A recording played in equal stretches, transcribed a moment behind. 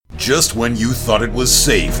just when you thought it was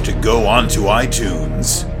safe to go onto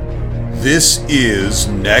iTunes. This is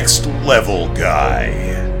Next Level Guy,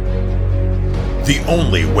 the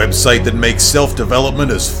only website that makes self-development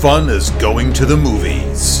as fun as going to the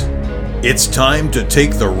movies. It's time to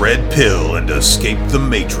take the red pill and escape the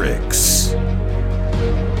Matrix.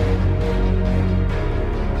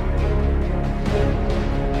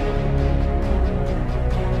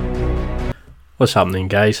 What's happening,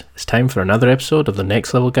 guys? It's time for another episode of the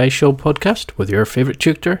Next Level Guy Show podcast with your favourite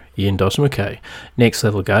tutor, Ian Dawson-Mackay. Next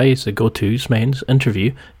Level Guy is the go-to men's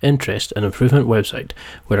interview, interest and improvement website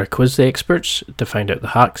where I quiz the experts to find out the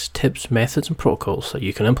hacks, tips, methods and protocols that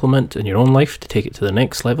you can implement in your own life to take it to the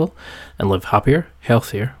next level and live happier,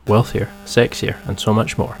 healthier, wealthier, sexier and so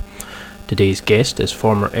much more. Today's guest is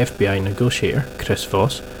former FBI negotiator Chris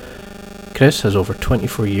Voss. Chris has over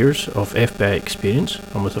 24 years of FBI experience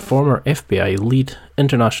and was a former FBI lead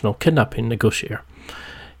international kidnapping negotiator.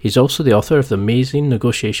 He's also the author of the amazing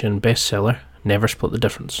negotiation bestseller, Never Split the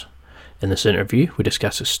Difference. In this interview, we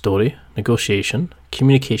discuss his story, negotiation,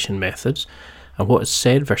 communication methods, and what is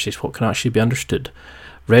said versus what can actually be understood,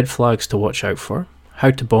 red flags to watch out for, how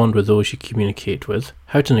to bond with those you communicate with,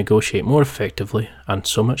 how to negotiate more effectively, and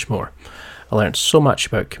so much more. I learned so much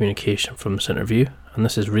about communication from this interview, and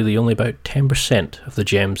this is really only about 10% of the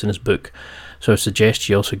gems in his book, so I suggest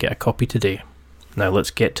you also get a copy today. Now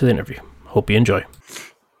let's get to the interview. Hope you enjoy.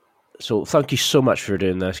 So thank you so much for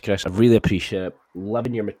doing this, Chris. I really appreciate it.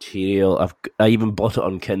 Loving your material. I even bought it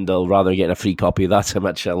on Kindle rather than getting a free copy. That's how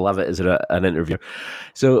much I love it as an interview.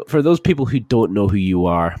 So for those people who don't know who you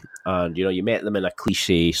are, and you met them in a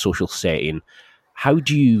cliche social setting, how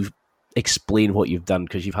do you explain what you've done?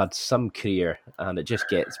 Because you've had some career and it just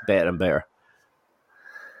gets better and better.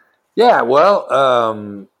 Yeah, well,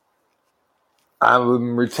 I'm a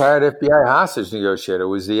retired FBI hostage negotiator. I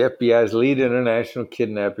was the FBI's lead international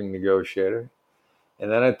kidnapping negotiator. And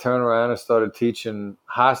then I turned around and started teaching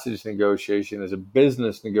hostage negotiation as a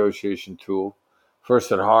business negotiation tool, first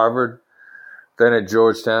at Harvard, then at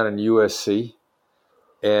Georgetown and USC.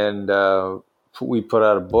 And we put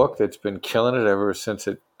out a book that's been killing it ever since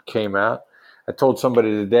it came out. I told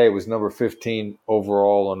somebody today it was number 15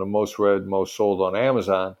 overall on the most read, most sold on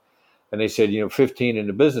Amazon. And they said, 15 in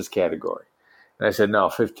the business category. And I said, no,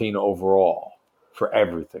 15 overall for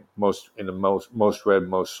everything, most read,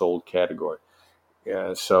 most sold category.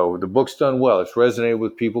 Yeah, so the book's done well. It's resonated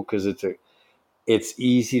with people because it's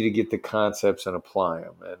easy to get the concepts and apply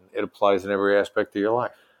them. And it applies in every aspect of your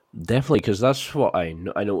life. Definitely, because that's what I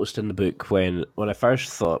noticed in the book when I first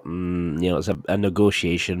thought, it's a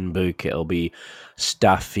negotiation book. It'll be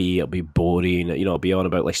stuffy, it'll be boring, it'll be on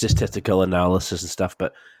about like statistical analysis and stuff.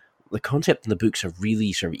 But the concept in the books are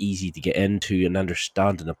really sort of easy to get into and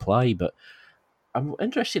understand and apply. But I'm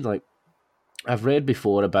interested, like, I've read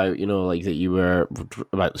before about, that you were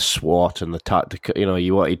about the SWOT and the tactic,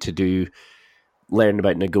 you wanted to learn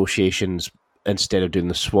about negotiations instead of doing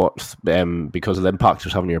the SWOT because of the impact it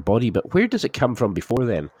was having on your body. But where does it come from before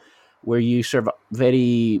then? Were you sort of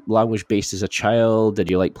very language-based as a child? Did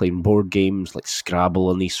you like playing board games like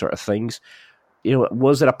Scrabble and these sort of things?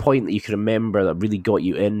 Was there a point that you can remember that really got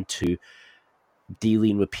you into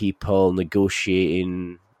dealing with people,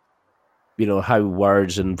 negotiating, how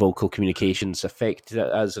words and vocal communications affect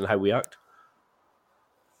us and how we act?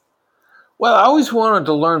 Well, I always wanted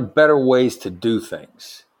to learn better ways to do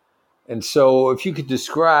things. And so if you could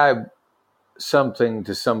describe something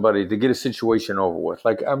to somebody to get a situation over with,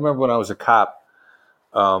 like I remember when I was a cop,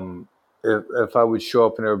 if I would show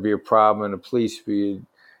up and there would be a problem and the police would be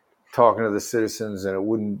talking to the citizens and it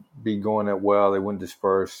wouldn't be going that well, they wouldn't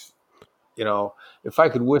disperse. If I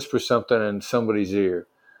could whisper something in somebody's ear,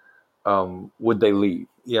 would they leave?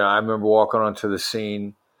 I remember walking onto the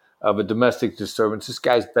scene of a domestic disturbance. This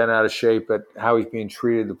guy's bent out of shape at how he's being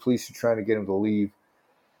treated. The police are trying to get him to leave.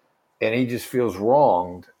 And he just feels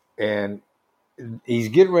wronged. And he's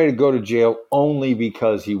getting ready to go to jail only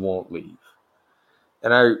because he won't leave.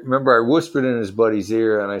 And I remember I whispered in his buddy's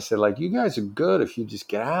ear and I said, you guys are good if you just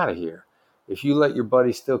get out of here. If you let your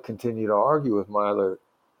buddy still continue to argue with my other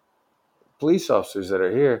police officers that are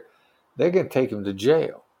here, they're going to take him to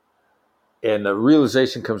jail. And the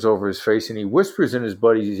realization comes over his face and he whispers in his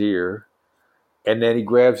buddy's ear and then he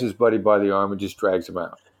grabs his buddy by the arm and just drags him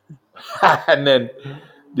out. And then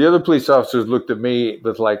the other police officers looked at me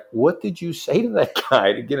with what did you say to that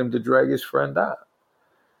guy to get him to drag his friend out?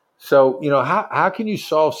 So, how can you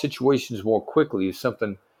solve situations more quickly is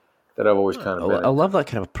something that I've always kind of been. I love that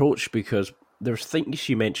kind of approach because there's things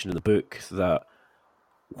you mentioned in the book that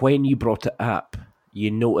when you brought it up,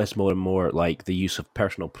 you notice more and more the use of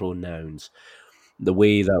personal pronouns, the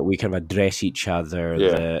way that we kind of address each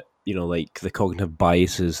other, like the cognitive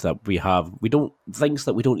biases that we have. Things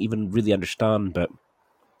that we don't even really understand, but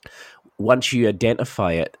once you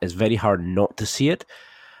identify it, it's very hard not to see it.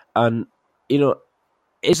 And,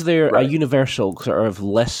 is there a Right. universal sort of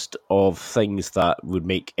list of things that would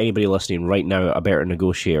make anybody listening right now a better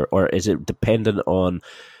negotiator, or is it dependent on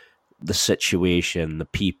the situation, the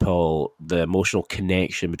people, the emotional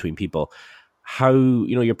connection between people? How,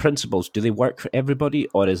 your principles, do they work for everybody,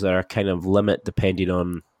 or is there a kind of limit depending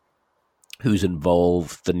on who's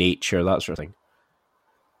involved, the nature, that sort of thing?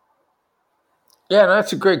 Yeah, and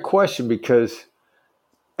that's a great question, because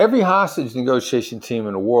every hostage negotiation team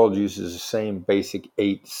in the world uses the same basic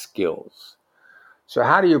 8 skills. So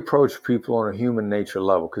how do you approach people on a human nature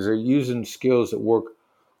level? Because they're using skills that work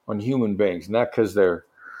on human beings, not because they're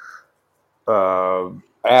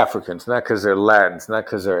Africans, not because they're Latins, not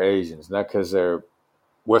because they're Asians, not because they're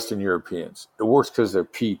Western Europeans. It works because they're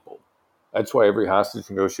people. That's why every hostage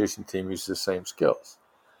negotiation team uses the same skills.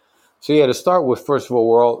 So yeah, to start with, first of all,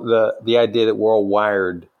 we're all the idea that we're all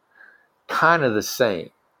wired kind of the same,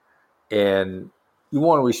 and you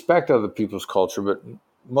want to respect other people's culture, but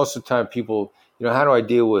most of the time, people, how do I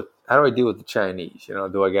deal with the Chinese?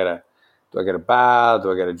 Do I gotta bow?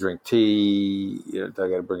 Do I gotta drink tea? Do I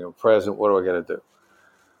gotta bring them a present? What do I gotta do?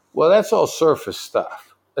 Well, that's all surface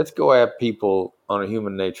stuff. Let's go at people on a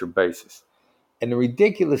human nature basis. And the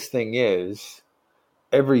ridiculous thing is,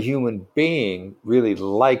 every human being really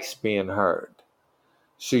likes being heard.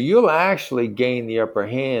 So you'll actually gain the upper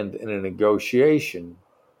hand in a negotiation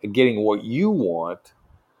and getting what you want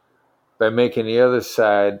by making the other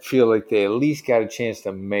side feel like they at least got a chance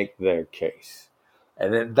to make their case.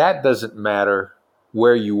 And then that doesn't matter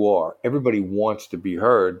where you are. Everybody wants to be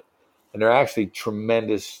heard, and there are actually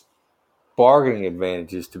tremendous bargaining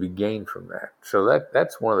advantages to be gained from that. So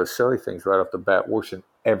that's one of the silly things right off the bat, works in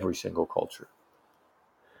every single culture.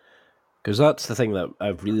 Because that's the thing that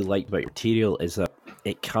I've really liked about your material, is that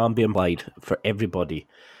it can be applied for everybody.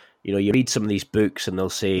 You read some of these books and they'll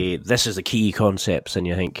say, this is the key concepts, and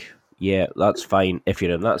you think, yeah, that's fine if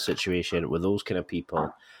you're in that situation with those kind of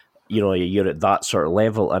people. You're at that sort of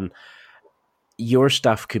level, and your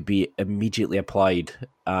stuff could be immediately applied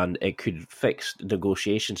and it could fix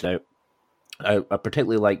negotiations. Now, I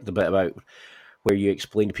particularly like the bit about where you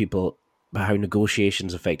explain to people how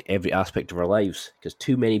negotiations affect every aspect of our lives, because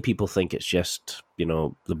too many people think it's just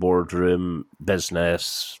the boardroom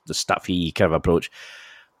business, the stuffy kind of approach.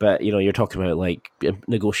 But you're talking about like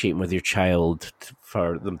negotiating with your child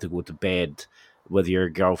for them to go to bed, with your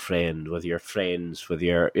girlfriend, with your friends, with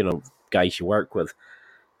your guys you work with.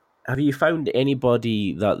 Have you found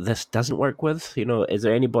anybody that this doesn't work with? Is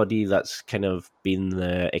there anybody that's kind of been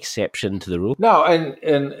the exception to the rule? No, and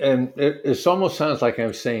it almost sounds like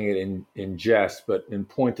I'm saying it in jest, but in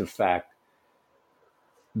point of fact,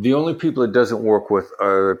 the only people it doesn't work with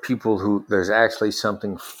are people who there's actually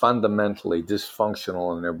something fundamentally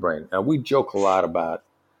dysfunctional in their brain. Now, we joke a lot about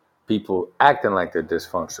people acting like they're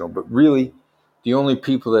dysfunctional, but really, the only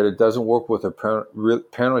people that it doesn't work with are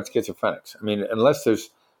paranoid schizophrenics. I mean, unless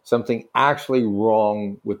there's something actually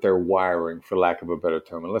wrong with their wiring, for lack of a better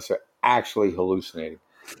term, unless they're actually hallucinating,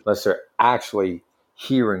 unless they're actually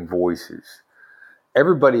hearing voices.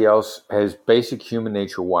 Everybody else has basic human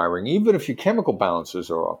nature wiring. Even if your chemical balances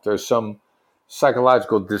are off, there's some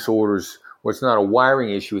psychological disorders where it's not a wiring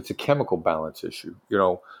issue, it's a chemical balance issue.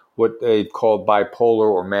 What they call bipolar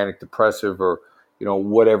or manic depressive, or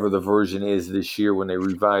whatever the version is this year when they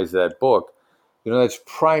revise that book. That's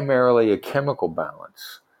primarily a chemical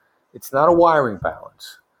balance. It's not a wiring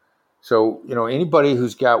balance. So, anybody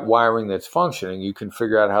who's got wiring that's functioning, you can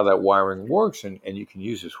figure out how that wiring works, and you can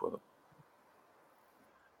use this with them.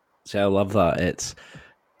 See, I love that.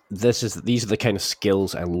 These are the kind of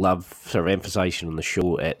skills I love sort of emphasizing on the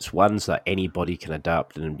show. It's ones that anybody can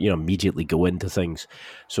adapt and immediately go into things.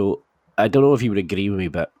 So I don't know if you would agree with me,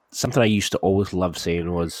 but something I used to always love saying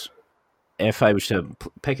was, if I was to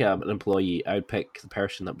pick up an employee, I would pick the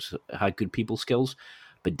person that had good people skills,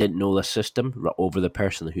 but didn't know the system, over the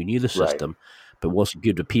person who knew the system, but wasn't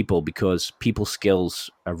good with people, because people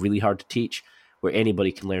skills are really hard to teach, where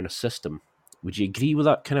anybody can learn a system. Would you agree with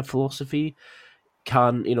that kind of philosophy?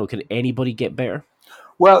 Can anybody get better?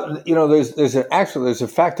 Well, there's a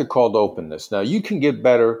factor called openness. Now, you can get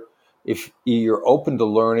better if you're open to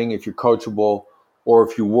learning, if you're coachable, or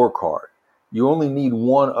if you work hard. You only need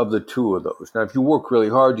one of the two of those. Now, if you work really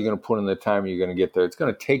hard, you're going to put in the time, you're going to get there. It's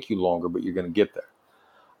going to take you longer, but you're going to get there.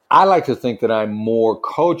 I like to think that I'm more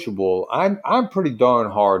coachable. I'm pretty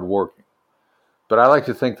darn hard working, but I like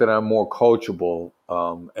to think that I'm more coachable,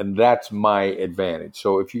 and that's my advantage.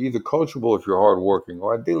 So if you're either coachable, if you're hardworking,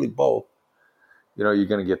 or ideally both, you're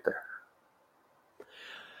going to get there.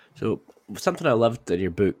 So something I loved in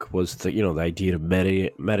your book was the the idea of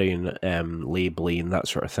mirroring, labeling, that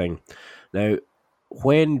sort of thing. Now,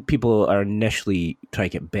 when people are initially trying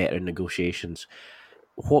to get better in negotiations,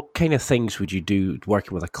 what kind of things would you do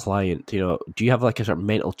working with a client? Do you have like a sort of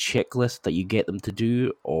mental checklist that you get them to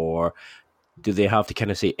do, or do they have to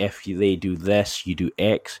kind of say, if they do this, you do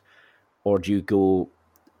X, or do you go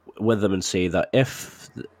with them and say that if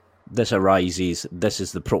this arises, this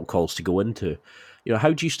is the protocols to go into?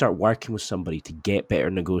 How do you start working with somebody to get better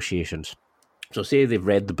negotiations? So say they've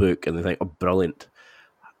read the book and they think, oh, brilliant.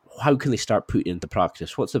 How can they start putting it into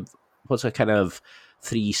practice? What's a kind of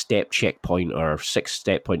 3-step checkpoint or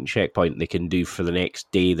 6-step checkpoint they can do for the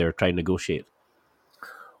next day they're trying to negotiate?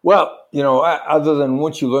 Well, other than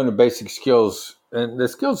once you learn the basic skills, and the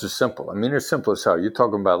skills are simple. I mean, they're simple as hell. You're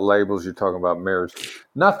talking about labels. You're talking about mirrors.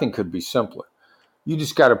 Nothing could be simpler. You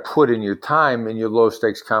just got to put in your time in your low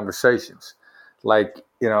stakes conversations, like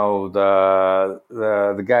the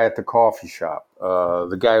guy at the coffee shop,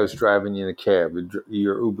 the guy who's driving you in a cab,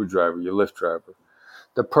 your Uber driver, your Lyft driver,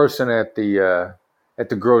 the person at the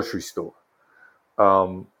grocery store,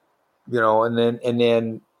 and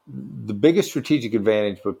then the biggest strategic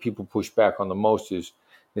advantage, but people push back on the most, is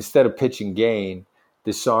instead of pitching gain,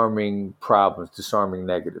 disarming problems, disarming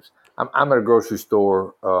negatives. I'm at a grocery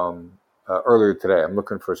store earlier today. I'm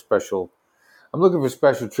looking for special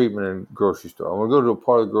treatment in a grocery store. I'm going to go to a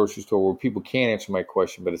part of the grocery store where people can't answer my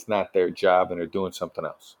question, but it's not their job and they're doing something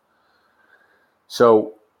else.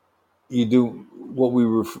 So you do what we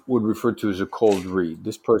would refer to as a cold read.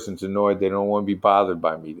 This person's annoyed. They don't want to be bothered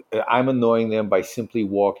by me. I'm annoying them by simply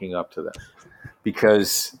walking up to them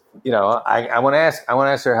because, I want to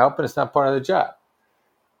ask their help, and it's not part of the job.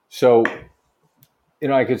 So,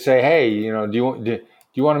 I could say, hey, do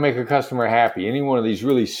you want to make a customer happy? Any one of these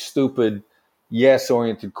really stupid,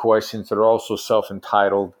 yes-oriented questions that are also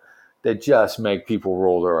self-entitled that just make people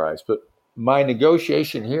roll their eyes. But my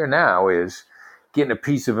negotiation here now is getting a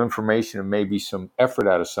piece of information and maybe some effort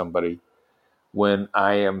out of somebody when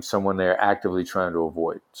I am someone they're actively trying to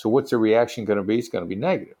avoid. So what's the reaction going to be? It's going to be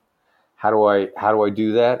negative. How do I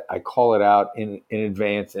do that? I call it out in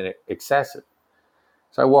advance and assess it.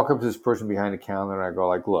 So I walk up to this person behind the counter and I go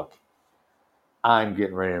like, look, I'm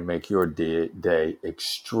getting ready to make your day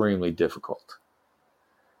extremely difficult.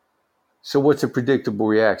 So what's a predictable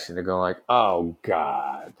reaction? They're going like, oh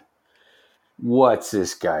God, what's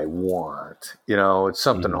this guy want? It's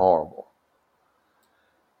something horrible.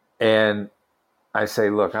 And I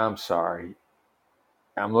say, look, I'm sorry.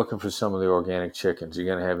 I'm looking for some of the organic chickens. You're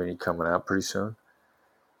going to have any coming out pretty soon?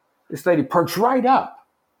 This lady perks right up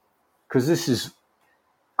because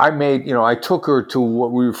I took her to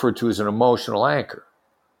what we refer to as an emotional anchor.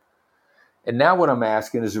 And now what I'm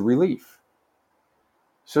asking is a relief.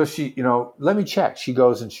 So she, let me check. She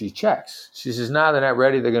goes and she checks. She says, no, they're not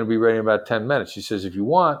ready. They're going to be ready in about 10 minutes. She says, if you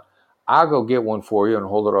want, I'll go get one for you and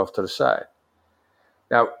hold it off to the side.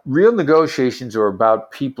 Now, real negotiations are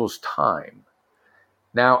about people's time.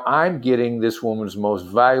 Now I'm getting this woman's most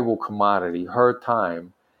valuable commodity, her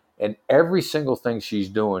time, and every single thing she's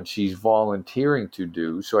doing, she's volunteering to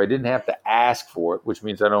do. So I didn't have to ask for it, which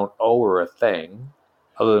means I don't owe her a thing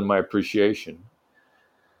other than my appreciation.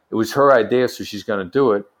 It was her idea, so she's going to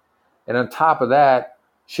do it. And on top of that,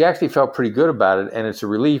 she actually felt pretty good about it. And it's a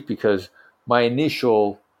relief because my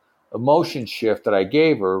initial emotion shift that I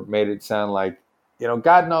gave her made it sound like,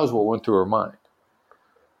 God knows what went through her mind.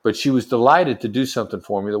 But she was delighted to do something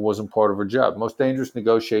for me that wasn't part of her job. Most dangerous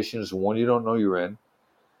negotiation is the one you don't know you're in.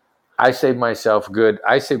 I saved myself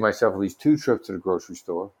at least 2 trips to the grocery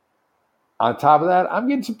store. On top of that, I'm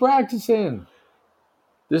getting some practice in.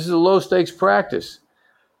 This is a low stakes practice.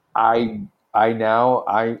 I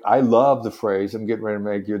love the phrase, I'm getting ready to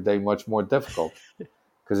make your day much more difficult,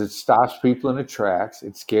 because it stops people in their tracks.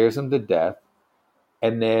 It scares them to death.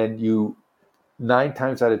 And then 9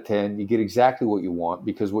 times out of 10, you get exactly what you want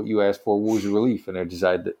because what you asked for was a relief, and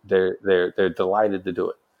they're delighted to do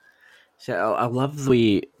it. So I love the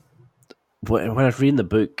way, when I was reading the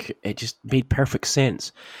book, it just made perfect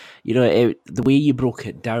sense. The way you broke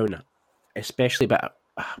it down, especially about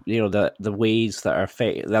the ways that are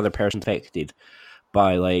the other person affected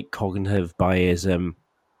by like cognitive biasm,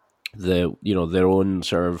 their own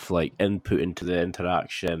sort of like input into the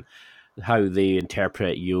interaction, how they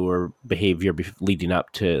interpret your behavior leading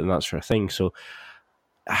up to it, and that sort of thing. So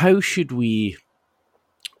how should we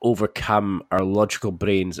overcome our logical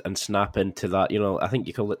brains and snap into that? I think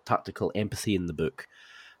you call it tactical empathy in the book.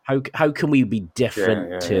 How can we be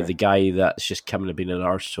different to the guy that's just coming to being an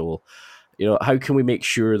arsehole? how can we make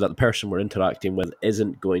sure that the person we're interacting with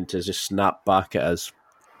isn't going to just snap back at us?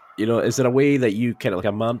 Is there a way that you kind of like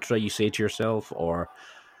a mantra you say to yourself, or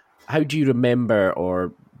how do you remember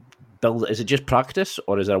or build? Is it just practice,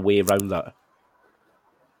 or is there a way around that?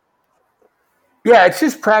 Yeah, it's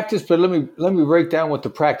just practice, but let me break down what the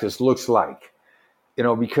practice looks like.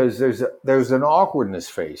 Because there's an awkwardness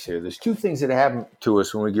phase here. There's two things that happen to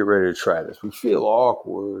us when we get ready to try this. We feel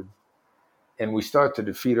awkward, and we start to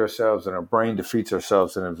defeat ourselves, and our brain defeats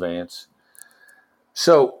ourselves in advance.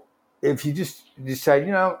 So if you just decide,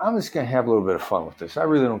 I'm just going to have a little bit of fun with this. I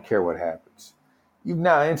really don't care what happens. You've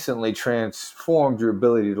now instantly transformed your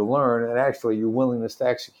ability to learn and actually your willingness to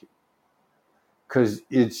execute. Because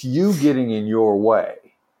it's you getting in your way.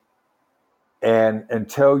 And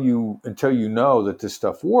until you know that this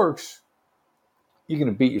stuff works, you're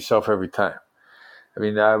going to beat yourself every time. I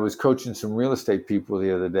mean, I was coaching some real estate people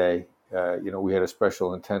the other day. We had a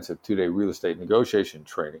special intensive 2-day real estate negotiation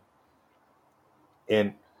training.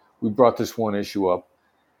 And we brought this one issue up.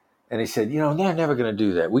 And he said, they're never going to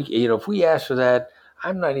do that. If we ask for that,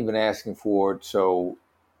 I'm not even asking for it. So,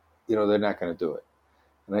 they're not going to do it.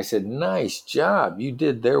 And I said, nice job. You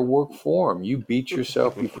did their work for them. You beat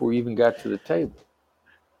yourself before you even got to the table.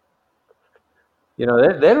 They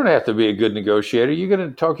don't have to be a good negotiator. You're going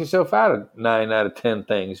to talk yourself out of 9 out of 10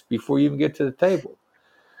 things before you even get to the table.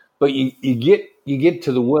 But you get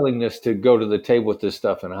to the willingness to go to the table with this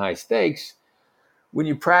stuff in high stakes when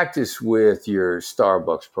you practice with your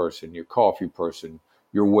Starbucks person, your coffee person,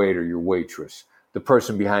 your waiter, your waitress, the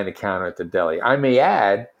person behind the counter at the deli. I may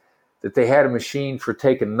add that they had a machine for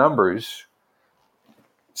taking numbers,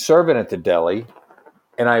 serving at the deli,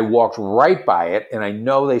 and I walked right by it, and I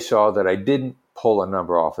know they saw that I didn't pull a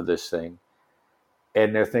number off of this thing.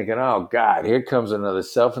 And they're thinking, oh, God, here comes another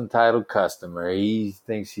self-entitled customer. He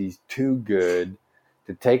thinks he's too good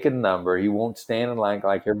to take a number. He won't stand in line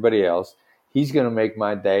like everybody else. He's going to make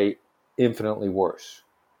my day infinitely worse.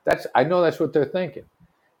 I know that's what they're thinking.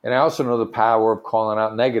 And I also know the power of calling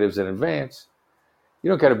out negatives in advance. You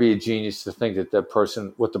don't got to be a genius to think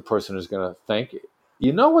that what the person is going to think.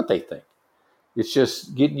 You know what they think. It's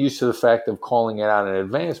just getting used to the fact of calling it out in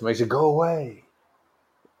advance makes it go away.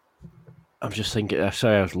 I'm just thinking,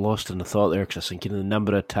 sorry, I was lost in the thought there because I was thinking the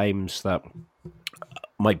number of times that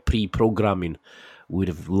my pre-programming would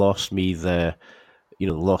have lost me the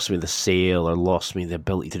sale or lost me the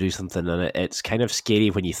ability to do something. And it's kind of scary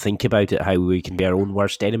when you think about it, how we can be our own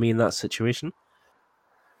worst enemy in that situation.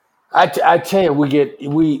 I tell you,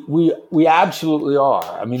 we absolutely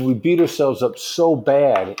are. I mean, we beat ourselves up so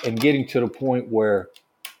bad and getting to the point where,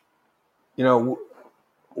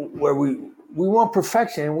 where we want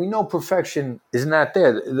perfection, and we know perfection is not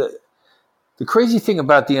there. The crazy thing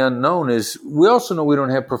about the unknown is we also know we don't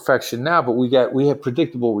have perfection now, but we have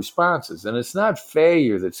predictable responses, and it's not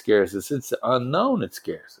failure that scares us; it's the unknown that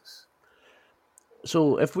scares us.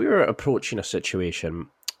 So, if we were approaching a situation,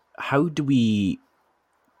 how do we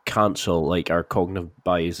cancel our cognitive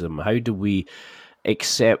biasm? How do we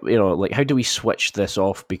accept, how do we switch this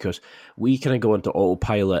off? Because we kind of go into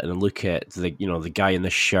autopilot and look at the guy in the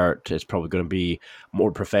shirt is probably going to be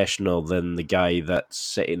more professional than the guy that's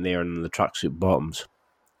sitting there in the tracksuit bottoms,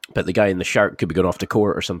 but the guy in the shirt could be going off to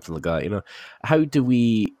court or something like that. How do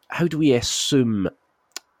we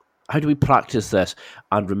practice this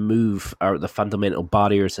and remove the fundamental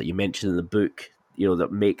barriers that you mentioned in the book,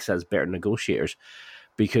 that makes us better negotiators?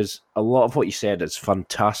 Because a lot of what you said is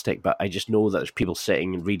fantastic, but I just know that there's people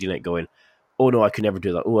sitting and reading it going, oh no, I could never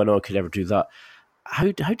do that. Oh, I know I could never do that.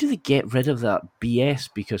 How do they get rid of that BS?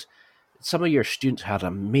 Because some of your students had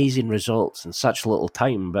amazing results in such little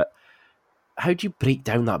time, but how do you break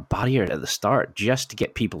down that barrier at the start just to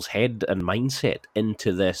get people's head and mindset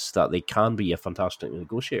into this, that they can be a fantastic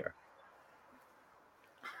negotiator?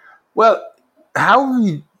 Well,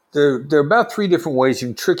 there are about 3 different ways you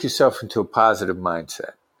can trick yourself into a positive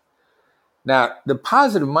mindset. Now, the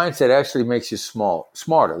positive mindset actually makes you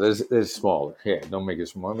smarter. There's smaller. Yeah, don't make it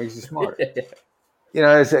smaller. It makes you smarter.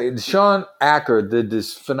 Sean Acker did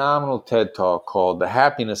this phenomenal TED Talk called The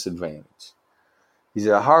Happiness Advantage. He's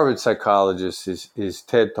a Harvard psychologist. His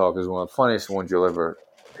TED Talk is one of the funniest ones you'll ever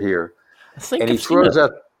hear. And he throws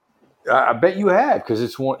out. I bet you have, because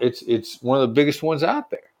it's one of the biggest ones out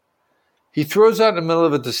there. He throws out in the middle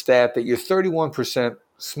of it the stat that you're 31%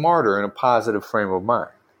 smarter in a positive frame of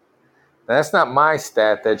mind. Now, that's not my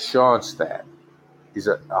stat, that's Sean's stat. He's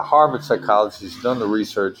a Harvard psychologist. He's done the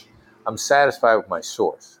research. I'm satisfied with my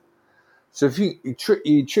source. So if you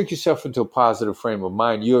trick yourself into a positive frame of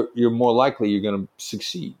mind, you're more likely you're going to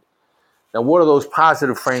succeed. Now, what are those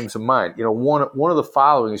positive frames of mind? One of the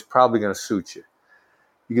following is probably going to suit you.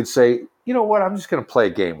 You could say, you know what, I'm just going to play a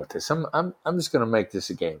game with this. I'm just going to make this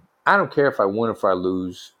a game. I don't care if I win or if I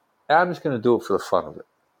lose. I'm just going to do it for the fun of it.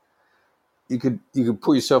 You could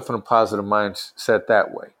put yourself in a positive mindset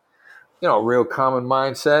that way. A real common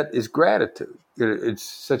mindset is gratitude. It's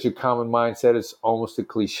such a common mindset, it's almost a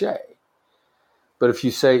cliche. But if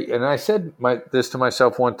you say, and I said this to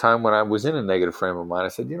myself one time when I was in a negative frame of mind, I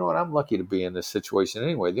said, you know what, I'm lucky to be in this situation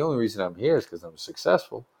anyway. The only reason I'm here is because I'm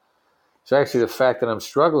successful. So actually the fact that I'm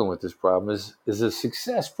struggling with this problem is a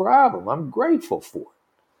success problem. I'm grateful for it.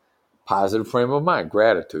 Positive frame of mind,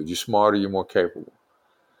 gratitude. You're smarter, you're more capable.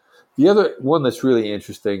 The other one that's really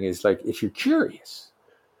interesting is like if you're curious,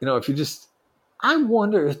 if you just, I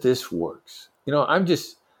wonder if this works.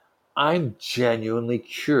 I'm genuinely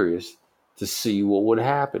curious to see what would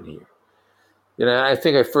happen here. I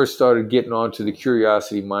think I first started getting onto the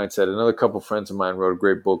curiosity mindset. Another couple of friends of mine wrote a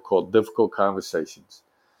great book called Difficult Conversations.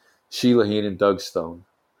 Sheila Heen and Doug Stone.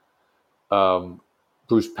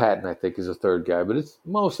 Bruce Patton, I think, is a third guy, but it's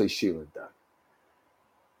mostly Sheila and Doug.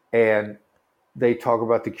 And they talk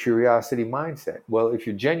about the curiosity mindset. Well, if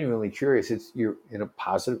you're genuinely curious, you're in a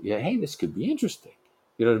positive, hey, this could be interesting.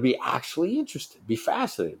 To be actually interested, be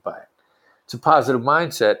fascinated by it. It's a positive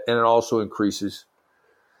mindset, and it also increases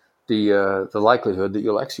the likelihood that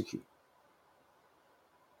you'll execute.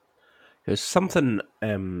 There's something,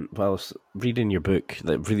 while I was reading your book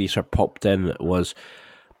that really sort of popped in was,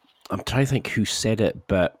 I'm trying to think who said it,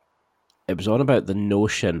 but it was on about the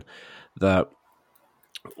notion that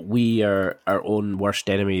we are our own worst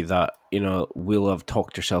enemy, that, we'll have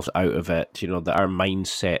talked ourselves out of it, that our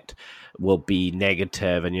mindset will be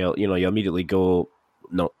negative, and you'll immediately go,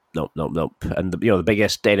 no. And the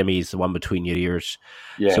biggest enemy is the one between your ears.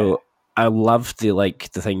 Yeah. So I love the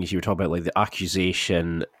things you were talking about, like the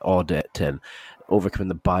accusation audit and overcoming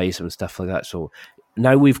the bias and stuff like that. So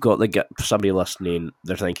now we've got somebody listening,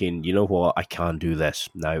 they're thinking, you know what, I can do this.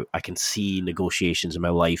 Now I can see negotiations in my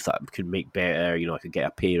life that I could make better. I could get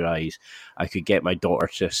a pay rise. I could get my daughter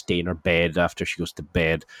to stay in her bed after she goes to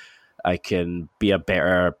bed. I can be a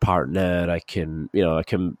better partner. I can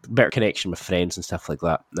better connection with friends and stuff like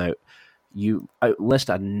that. Now, you list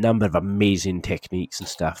a number of amazing techniques and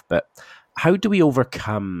stuff, but how do we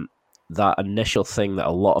overcome that initial thing that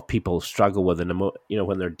a lot of people struggle with,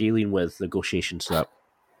 when they're dealing with negotiations, that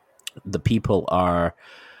the people are,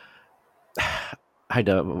 how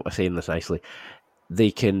do I say this nicely? They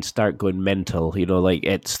can start going mental,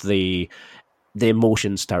 it's the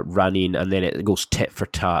emotions start running, and then it goes tit for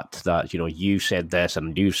tat, that, you said this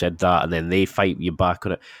and you said that, and then they fight you back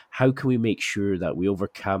on it. How can we make sure that we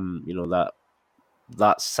overcome,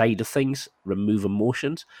 that side of things, remove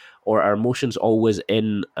emotions? Or are emotions always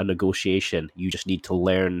in a negotiation? You just need to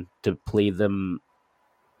learn to play them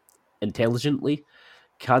intelligently.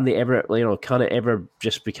 Can it ever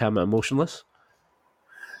just become emotionless?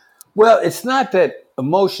 Well, it's not that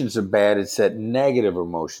emotions are bad, it's that negative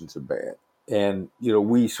emotions are bad. And,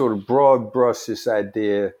 we sort of broad brush this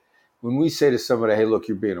idea when we say to somebody, hey, look,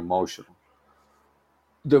 you're being emotional.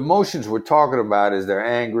 The emotions we're talking about is they're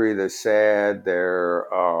angry, they're sad,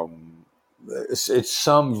 it's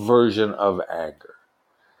some version of anger.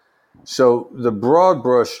 So the broad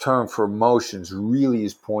brush term for emotions really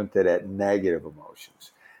is pointed at negative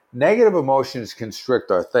emotions. Negative emotions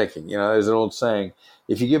constrict our thinking. There's an old saying,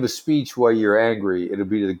 if you give a speech while you're angry, it'll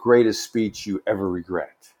be the greatest speech you ever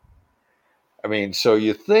regret. So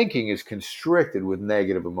your thinking is constricted with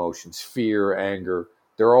negative emotions, fear, anger.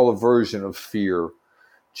 They're all a version of fear,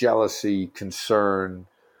 jealousy, concern,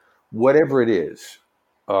 whatever it is.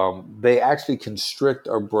 They actually constrict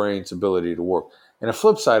our brain's ability to work. And the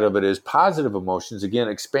flip side of it is positive emotions, again,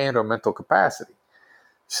 expand our mental capacity.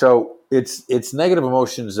 So it's negative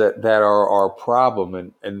emotions that are our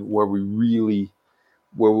problem, and where we really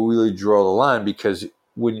draw the line, because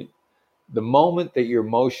when the moment that your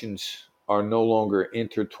emotions are no longer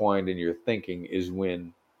intertwined in your thinking is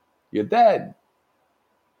when you're dead.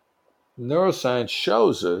 Neuroscience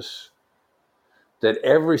shows us that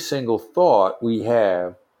every single thought we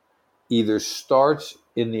have either starts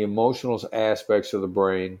in the emotional aspects of the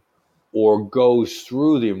brain or goes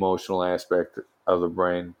through the emotional aspect of the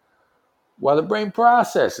brain while the brain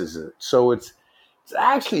processes it. So it's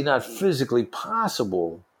actually not physically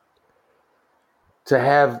possible to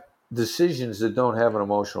have decisions that don't have an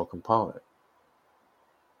emotional component.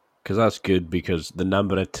 Because that's good, because the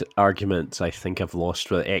number of arguments I think I've lost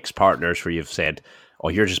with ex-partners where you've said, oh,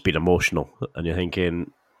 you're just being emotional. And you're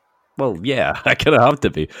thinking, well, yeah, I kind of have to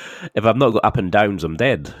be. If I've not got up and downs, I'm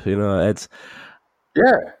dead. It's...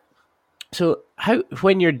 Yeah. So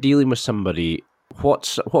when you're dealing with somebody,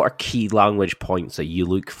 what are key language points that you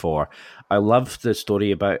look for? I love the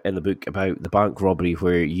story in the book about the bank robbery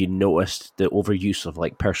where you noticed the overuse of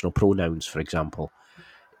like personal pronouns, for example.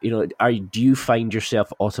 Do you find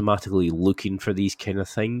yourself automatically looking for these kind of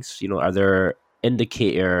things? Are there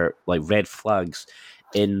indicator like red flags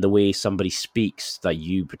in the way somebody speaks that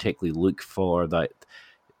you particularly look for that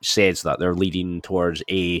says that they're leading towards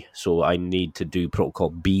A, so I need to do protocol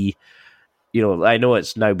B? I know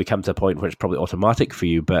it's now become to a point where it's probably automatic for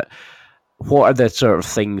you, but what are the sort of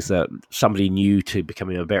things that somebody new to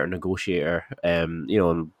becoming a better negotiator,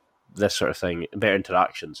 this sort of thing, better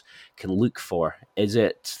interactions can look for? Is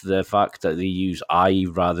it the fact that they use I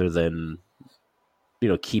rather than,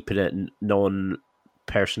 keeping it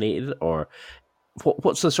non-personated, or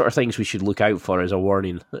what's the sort of things we should look out for as a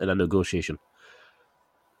warning in a negotiation?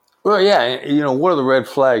 Well, yeah, what are the red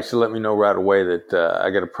flags to let me know right away that I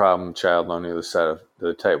got a problem child on the other side of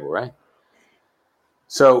the table, right?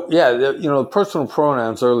 So, yeah, the personal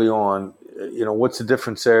pronouns early on, what's the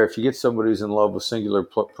difference there? If you get somebody who's in love with singular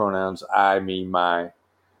pronouns, I, me, my,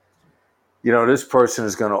 this person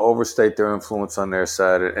is going to overstate their influence on their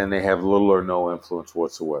side, and they have little or no influence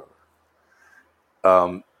whatsoever.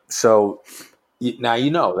 So now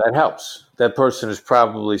that helps. That person is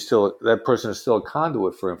still a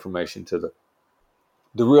conduit for information to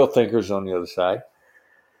the real thinkers on the other side.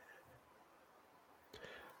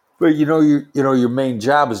 But your main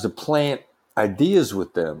job is to plant ideas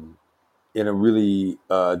with them in a really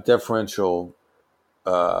deferential,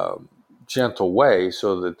 gentle way,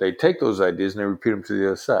 so that they take those ideas and they repeat them to the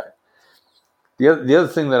other side. The other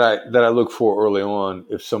thing that I look for early on,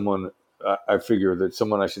 if someone I figure that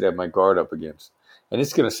someone I should have my guard up against, and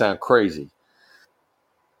it's going to sound crazy,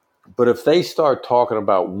 but if they start talking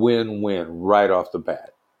about win-win right off the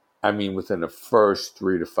bat, I mean within the first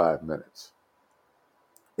 3 to 5 minutes,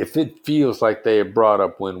 if it feels like they have brought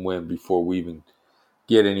up win-win before we even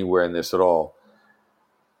get anywhere in this at all,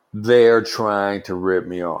 they're trying to rip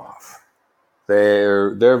me off.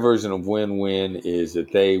 Their version of win-win is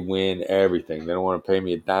that they win everything. They don't want to pay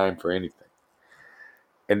me a dime for anything.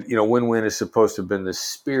 And, win-win is supposed to have been the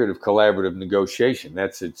spirit of collaborative negotiation.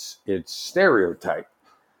 That's its stereotype.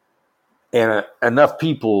 And enough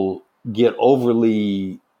people get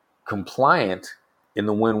overly compliant in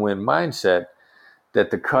the win-win mindset that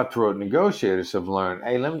the cutthroat negotiators have learned,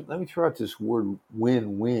 hey, let me throw out this word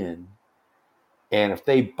win-win. And if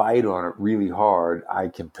they bite on it really hard, I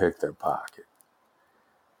can pick their pocket.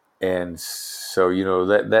 And so,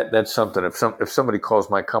 that's something. If somebody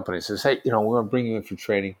calls my company and says, hey, we're going to bring you in for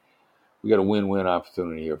training, we got a win-win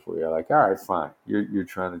opportunity here for you. I'm like, all right, fine. You're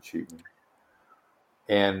trying to cheat me.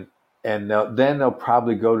 And then they'll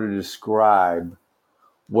probably go to describe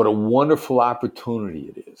what a wonderful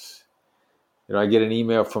opportunity it is. I get an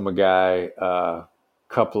email from a guy about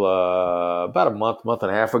a month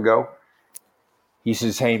and a half ago. He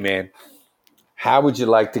says, hey, man, how would you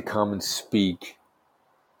like to come and speak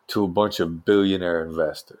to a bunch of billionaire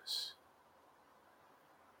investors?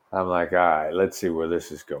 I'm like, all right, let's see where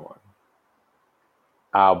this is going.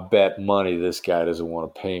 I'll bet money this guy doesn't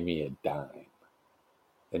want to pay me a dime.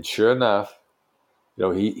 And sure enough,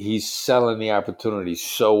 he's selling the opportunity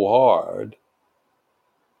so hard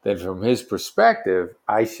that from his perspective,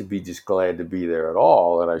 I should be just glad to be there at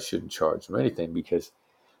all, and I shouldn't charge him anything, because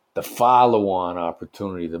the follow-on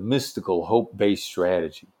opportunity, the mystical hope-based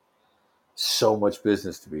strategy, so much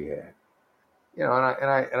business to be had.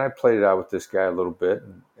 And I played it out with this guy a little bit,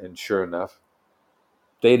 and sure enough,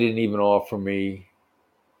 they didn't even offer me.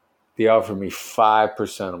 They offered me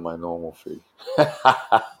 5% of my normal fee.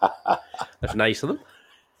 That's nice of them.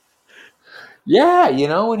 Yeah,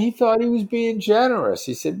 and he thought he was being generous.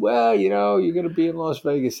 He said, well, you're going to be in Las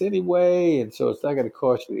Vegas anyway, and so it's not going to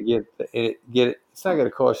cost you to get it. It's not going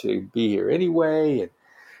to cost you to be here anyway, and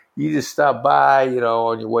you just stop by,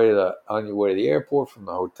 on your way to the airport from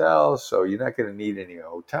the hotel, so you're not going to need any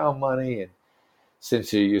hotel money. And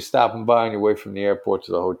since you're stopping by on your way from the airport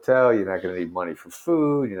to the hotel, you're not going to need money for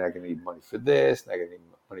food. You're not going to need money for this. Not going to need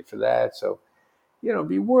money for that. So,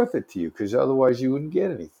 be worth it to you, because otherwise you wouldn't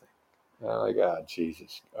get anything. And I'm like, oh,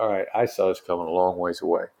 Jesus. All right. I saw this coming a long ways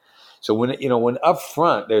away. So when up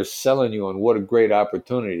front they're selling you on what a great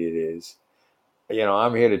opportunity it is,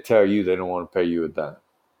 I'm here to tell you they don't want to pay you a dime.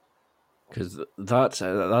 Because that's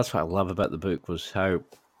what I love about the book, was how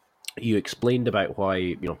you explained about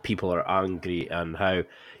why people are angry and how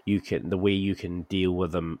the way you can deal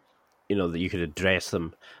with them, that you could address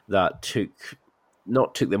them, that took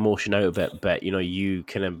the emotion out of it, but you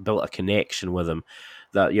kind of built a connection with them,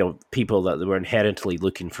 that people that were inherently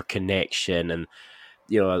looking for connection, and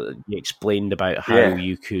you explained about how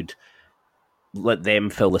you could let them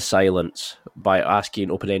fill the silence by asking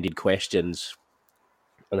open-ended questions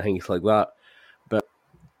and things like that. But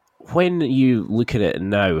when you look at it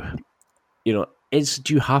now, do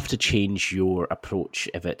you have to change your approach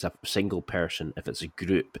if it's a single person, if it's a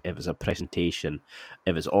group, if it's a presentation,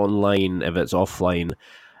 if it's online, if it's offline?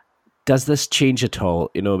 Does this change at all?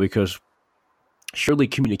 Because surely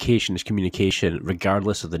communication is communication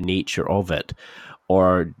regardless of the nature of it.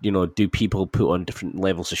 Or, do people put on different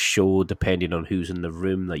levels of show depending on who's in the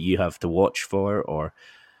room that you have to watch for? Or,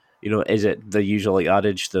 is it the usual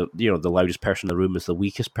adage that, the loudest person in the room is the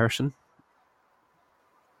weakest person?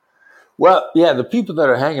 Well, yeah, the people that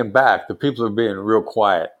are hanging back, the people that are being real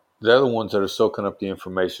quiet, they're the ones that are soaking up the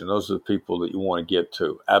information. Those are the people that you want to get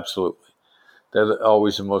to. Absolutely. They're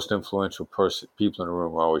always the most influential people in the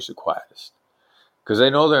room are always the quietest. Because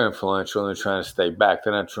they know they're influential and they're trying to stay back.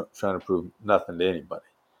 They're not trying to prove nothing to anybody.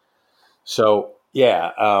 So,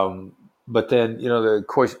 yeah. But then, the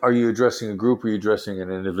question, are you addressing a group or are you addressing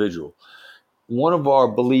an individual? One of our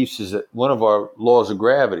beliefs is that one of our laws of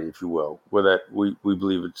gravity, if you will, where that we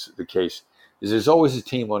believe it's the case, is there's always a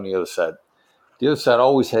team on the other side. The other side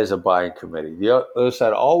always has a buying committee. The other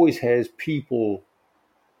side always has people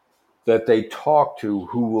that they talk to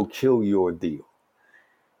who will kill your deal.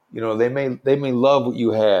 They may love what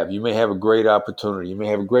you have. You may have a great opportunity. You may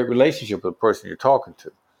have a great relationship with the person you're talking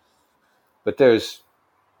to. But there's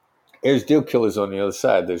deal killers on the other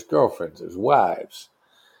side. There's girlfriends. There's wives.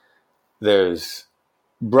 There's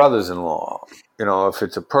brothers-in-law. If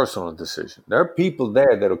it's a personal decision, there are people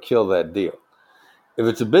there that'll kill that deal. If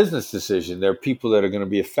it's a business decision, there are people that are going to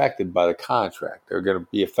be affected by the contract. They're going to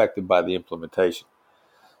be affected by the implementation.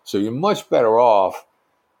 So you're much better off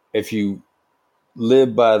if you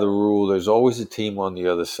live by the rule. There's always a team on the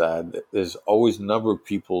other side. There's always a number of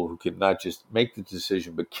people who can not just make the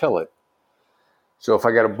decision, but kill it. So if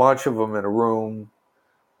I got a bunch of them in a room,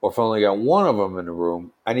 or if I only got one of them in the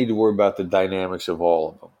room, I need to worry about the dynamics of all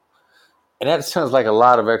of them. And that sounds like a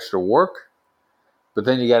lot of extra work, but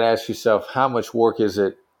then you got to ask yourself, how much work is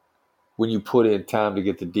it when you put in time to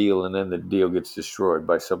get the deal and then the deal gets destroyed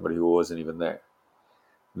by somebody who wasn't even there?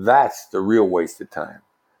 That's the real waste of time.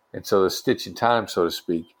 And so the stitch in time, so to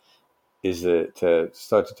speak, is to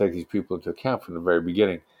start to take these people into account from the very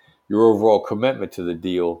beginning. Your overall commitment to the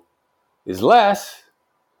deal is less,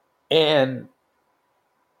 and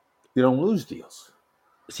you don't lose deals.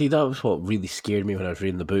 See, that was what really scared me when I was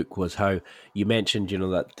reading the book, was how you mentioned,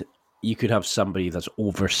 that you could have somebody that's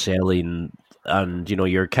overselling and,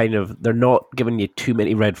 you're they're not giving you too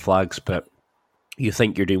many red flags, but you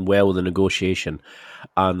think you're doing well with the negotiation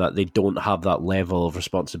and that they don't have that level of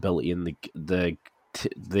responsibility in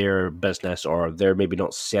their business, or they're maybe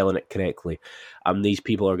not selling it correctly. And these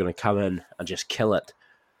people are going to come in and just kill it.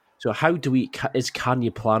 So how can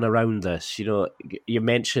you plan around this? You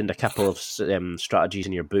mentioned a couple of strategies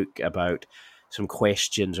in your book about some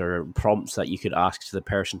questions or prompts that you could ask to the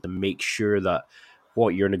person to make sure that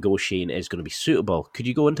what you're negotiating is going to be suitable. Could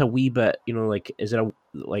you go into a wee bit, is it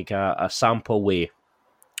a sample way?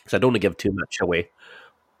 Because I don't want to give too much away.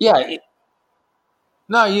 Yeah.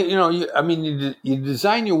 No, you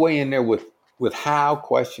design your way in there with how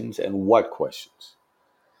questions and what questions.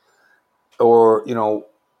 Or,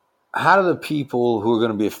 how do the people who are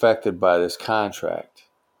going to be affected by this contract,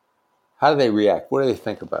 how do they react? What do they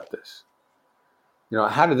think about this?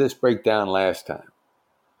 How did this break down last time?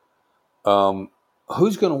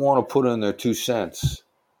 Who's going to want to put in their 2 cents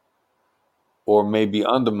or maybe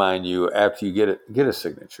undermine you after you get a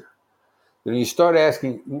signature? You start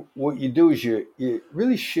asking, what you do is you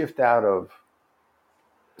really shift out of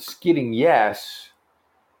getting yes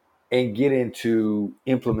and get into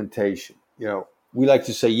implementation. We like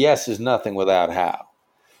to say yes is nothing without how.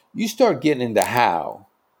 You start getting into how,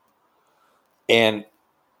 and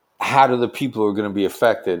how do the people who are going to be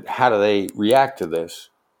affected, how do they react to this?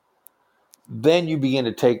 Then you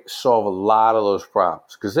begin to solve a lot of those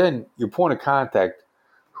problems, because then your point of contact,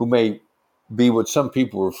 who may be what some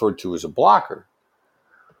people refer to as a blocker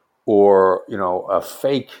or a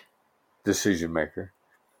fake decision maker,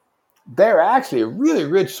 they're actually a really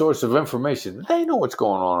rich source of information. They know what's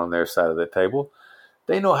going on their side of the table.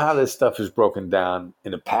 They know how this stuff is broken down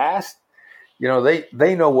in the past.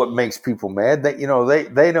 They know what makes people mad. They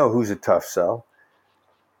know who's a tough sell.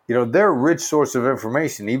 They're a rich source of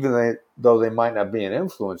information, even though they might not be an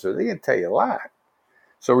influencer. They can tell you a lot.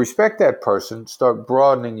 So respect that person. Start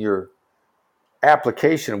broadening your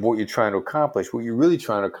application of what you're trying to accomplish. What you're really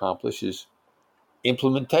trying to accomplish is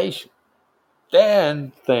implementation.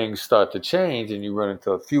 Then things start to change and you run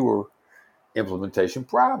into fewer implementation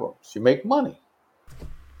problems. You make money.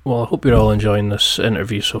 Well, I hope you're all enjoying this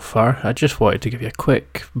interview so far. I just wanted to give you a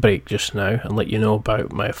quick break just now and let you know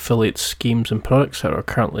about my affiliate schemes and products that are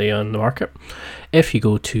currently on the market. If you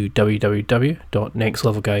go to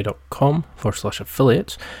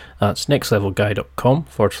www.nextlevelguy.com/affiliates, that's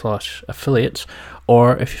nextlevelguy.com/affiliates,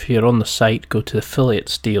 or if you're on the site, go to the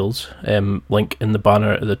affiliates deals link in the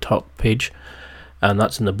banner at the top page, and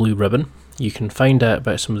that's in the blue ribbon. You can find out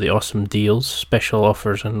about some of the awesome deals, special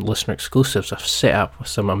offers, and listener exclusives I've set up with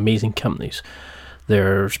some amazing companies.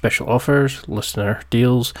 There are special offers, listener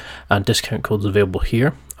deals, and discount codes available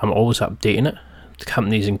here. I'm always updating it. The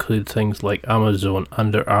companies include things like Amazon,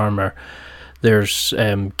 Under Armour, there's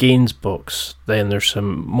Gains Books, then there's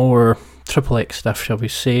some more XXX stuff, shall we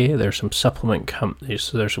say. There's some supplement companies,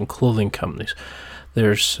 there's some clothing companies.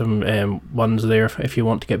 There's some ones there if you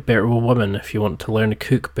want to get better with women, if you want to learn to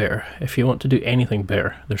cook better, if you want to do anything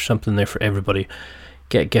better. There's something there for everybody.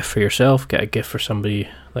 Get a gift for yourself, get a gift for somebody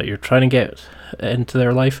that you're trying to get into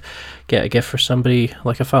their life, get a gift for somebody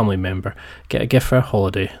like a family member, get a gift for a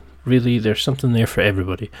holiday. Really, there's something there for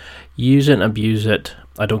everybody. Use it and abuse it.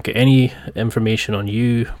 I don't get any information on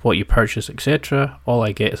you, what you purchase, etc. All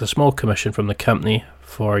I get is a small commission from the company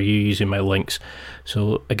for you using my links.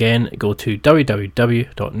 So again, go to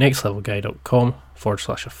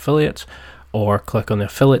www.nextlevelguy.com/affiliates or click on the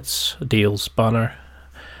affiliates deals banner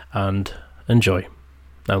and enjoy.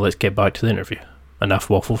 Now let's get back to the interview. Enough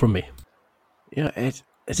waffle from me. Yeah, it's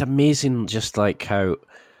amazing just like how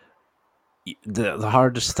the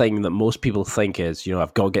hardest thing that most people think is,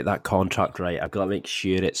 I've got to get that contract right. I've got to make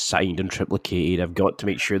sure it's signed and triplicated. I've got to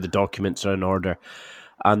make sure the documents are in order.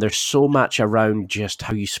 And there's so much around just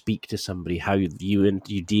how you speak to somebody, how you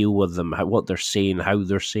deal with them, what they're saying, how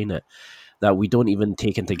they're saying it, that we don't even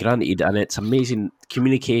take into granted. And it's amazing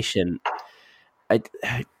communication. And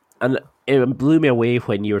it blew me away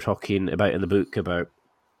when you were talking about in the book about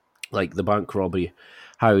like the bank robbery,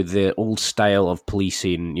 how the old style of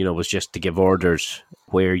policing, was just to give orders,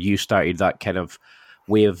 where you started that kind of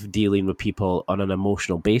way of dealing with people on an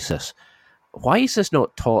emotional basis. Why is this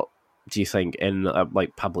not taught, do you think, in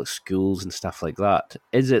like public schools and stuff like that?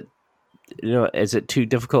 Is it too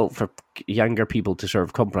difficult for younger people to sort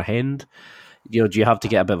of comprehend? Do you have to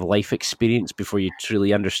get a bit of life experience before you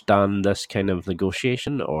truly understand this kind of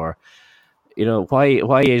negotiation? Or,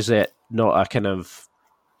 why is it not a kind of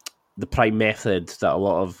the prime method that a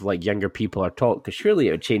lot of like younger people are taught? Because surely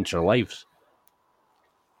it would change their lives.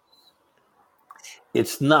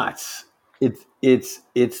 It's nuts. It's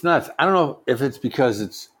nuts. I don't know if it's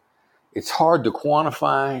because it's hard to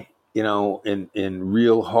quantify, in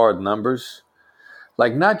real hard numbers,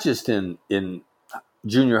 like not just in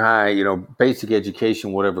junior high, basic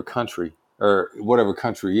education, whatever country you're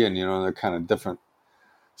in, they're kind of different,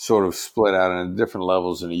 sort of split out in different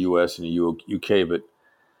levels in the US and the UK. But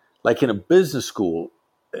like in a business school,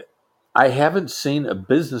 I haven't seen a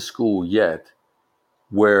business school yet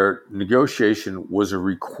where negotiation was a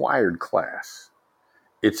required class.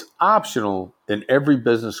 It's optional in every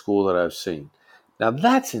business school that I've seen. Now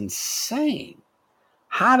that's insane.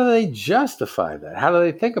 How do they justify that? How do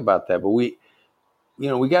they think about that? But we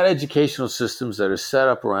got educational systems that are set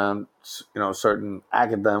up around, certain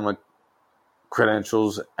academic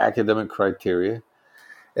credentials, academic criteria.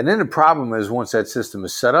 And then the problem is once that system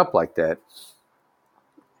is set up like that,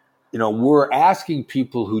 we're asking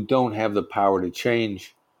people who don't have the power to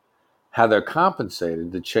change how they're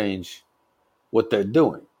compensated to change what they're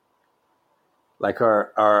doing. Like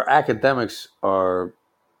our academics are,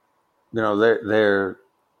 they're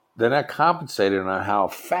not compensated on how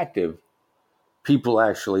effective people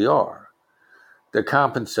actually are. They're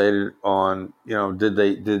compensated on, did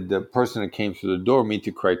the person that came through the door meet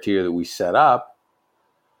the criteria that we set up?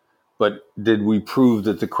 But did we prove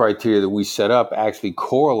that the criteria that we set up actually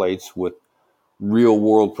correlates with real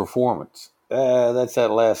world performance? That's that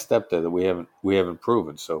last step there that we haven't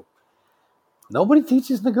proven. So nobody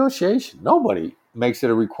teaches negotiation. Nobody makes it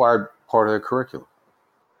a required part of their curriculum.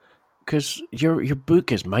 Because your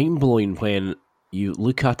book is mind blowing when you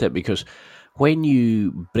look at it. Because when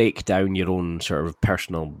you break down your own sort of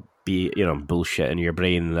personal bullshit in your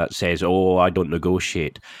brain that says, "Oh, I don't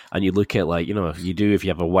negotiate," and you look at like you do if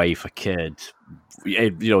you have a wife, a kid,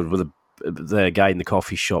 with the guy in the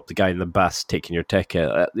coffee shop, the guy in the bus taking your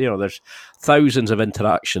ticket. There's thousands of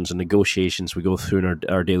interactions and negotiations we go through in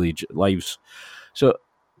our daily lives. So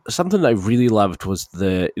something that I really loved was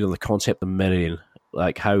the concept of mirroring,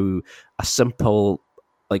 like how a simple.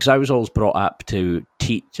 Like, so I was always brought up to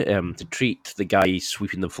treat the guy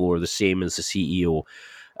sweeping the floor the same as the CEO,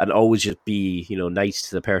 and always just be nice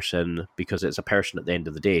to the person because it's a person at the end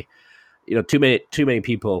of the day. Too many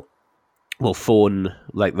people will phone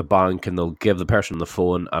like the bank and they'll give the person on the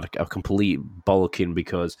phone a complete bollocking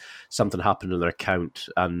because something happened in their account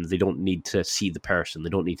and they don't need to see the person, they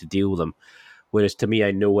don't need to deal with them. Whereas to me,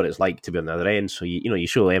 I know what it's like to be on the other end. So you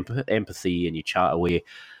show empathy and you chat away.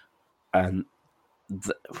 And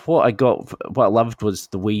what I loved was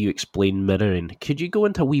the way you explained mirroring. Could you go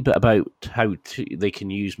into a wee bit about how they can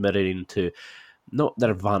use mirroring to not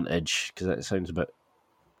their advantage, because that sounds a bit,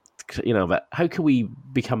 but how can we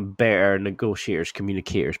become better negotiators,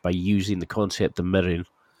 communicators by using the concept of mirroring?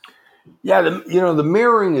 Yeah, the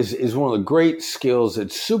mirroring is one of the great skills.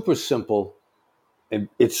 It's super simple, and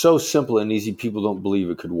it's so simple and easy. People don't believe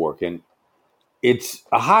it could work, and it's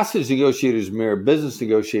a hostage negotiator's mirror, business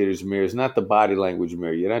negotiator's mirror is not the body language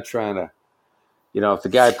mirror. You're not trying to, if the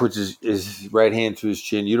guy puts his right hand to his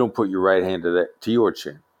chin, you don't put your right hand to your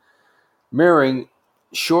chin. Mirroring,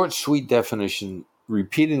 short, sweet definition,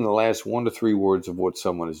 repeating the last 1 to 3 words of what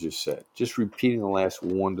someone has just said. Just repeating the last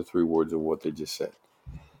 1 to 3 words of what they just said.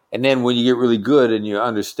 And then when you get really good and you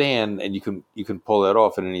understand and you can pull that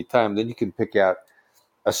off at any time, then you can pick out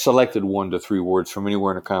a selected 1 to 3 words from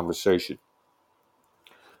anywhere in a conversation.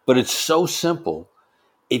 But it's so simple,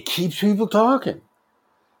 it keeps people talking.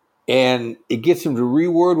 And it gets them to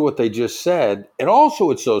reword what they just said. And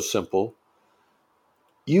also it's so simple,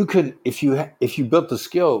 you can, if you built the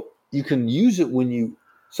skill, you can use it when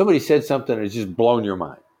somebody said something that's just blown your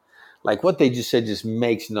mind. Like what they just said just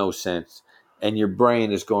makes no sense. And your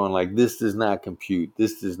brain is going like, this does not compute.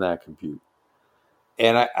 This does not compute.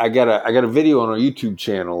 And I got a video on our YouTube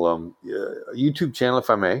channel. YouTube channel, if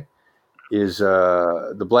I may, is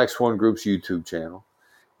the Black Swan Group's YouTube channel.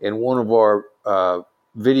 And one of our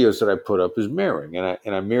videos that I put up is mirroring.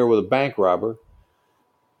 And I mirror with a bank robber.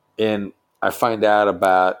 And I find out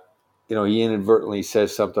about, he inadvertently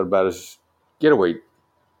says something about his getaway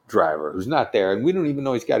driver who's not there. And we don't even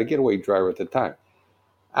know he's got a getaway driver at the time.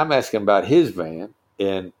 I'm asking about his van.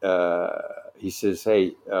 And he says,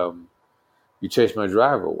 hey, you chased my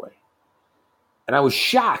driver away. And I was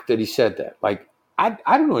shocked that he said that. Like, I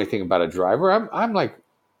don't know anything about a driver. I'm like,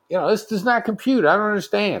 this does not compute. I don't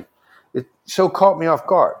understand. It so caught me off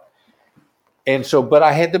guard. And so, but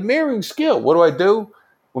I had the mirroring skill. What do I do?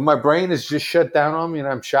 When my brain is just shut down on me and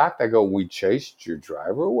I'm shocked, I go, we chased your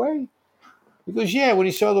driver away? He goes, yeah, when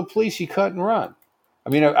he saw the police, he cut and run. I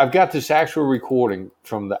mean, I've got this actual recording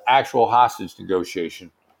from the actual hostage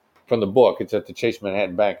negotiation from the book. It's at the Chase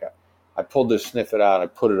Manhattan Bank. I pulled this snippet out. I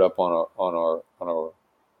put it up on our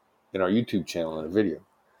YouTube channel in a video.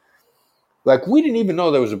 Like, we didn't even know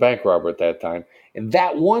there was a bank robber at that time. And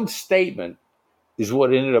that one statement is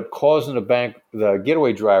what ended up causing the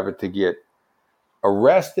getaway driver to get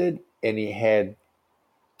arrested, and he had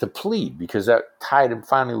to plead because that tied him.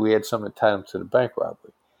 Finally, we had something that tied him to the bank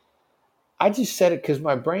robbery. I just said it because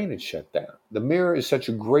my brain had shut down. The mirror is such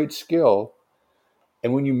a great skill.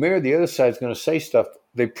 And when you mirror, the other side's going to say stuff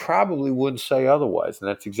they probably wouldn't say otherwise. And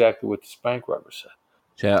that's exactly what this bank robber said.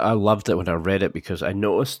 Yeah, I loved it when I read it because I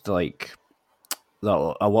noticed like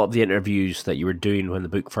that a lot of the interviews that you were doing when the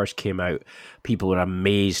book first came out, people were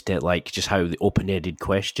amazed at like just how the open-ended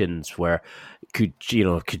questions were, could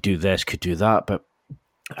do this, could do that. But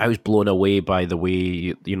I was blown away by the way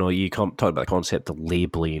you can't talk about the concept of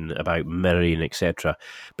labeling, about mirroring, etc.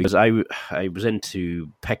 Because I was into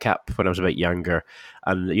pickup when I was a bit younger,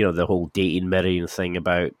 and the whole dating mirroring thing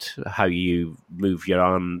about how you move your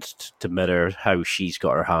hand to mirror how she's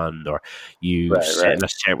got her hand, or you sit in a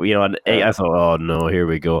certain, and I thought, oh no, here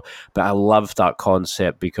we go. But I love that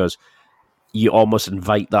concept because you almost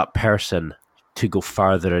invite that person to go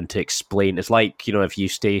further and to explain. It's like, if you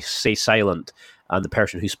stay silent and the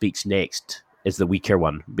person who speaks next is the weaker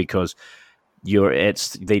one because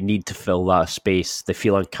they need to fill that space. They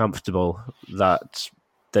feel uncomfortable that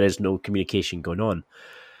there is no communication going on.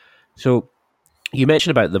 So you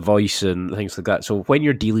mentioned about the voice and things like that. So when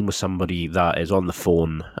you're dealing with somebody that is on the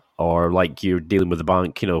phone, or like you're dealing with a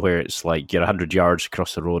bank, where it's like you're 100 yards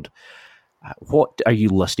across the road, what are you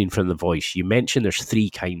listening from the voice? You mentioned there's 3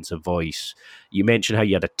 kinds of voice. You mentioned how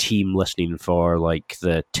you had a team listening for like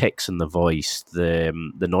the ticks in the voice, the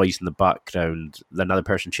noise in the background, another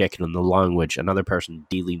person checking on the language, another person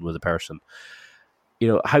dealing with the person.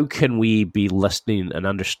 How can we be listening and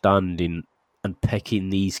understanding and picking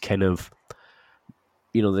these kind of,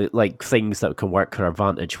 like things that can work to our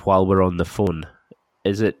advantage while we're on the phone?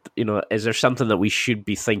 Is there something that we should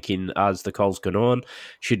be thinking as the call's going on?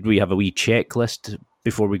 Should we have a wee checklist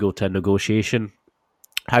before we go to a negotiation?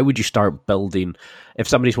 How would you start building, if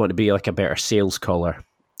somebody's wanting to be like a better sales caller,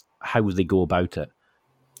 how would they go about it?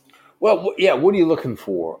 Well, yeah, what are you looking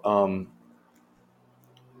for?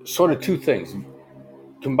 Sort of 2 things.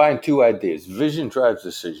 combine two ideas. Vision drives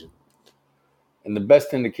decision. And the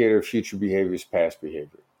best indicator of future behavior is past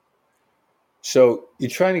behavior. So you're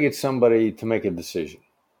trying to get somebody to make a decision.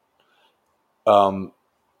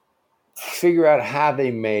 Figure out how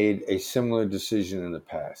they made a similar decision in the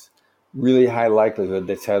past. Really high likelihood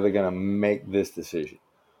that's how they're going to make this decision.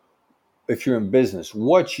 If you're in business,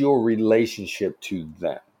 what's your relationship to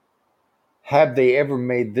them? Have they ever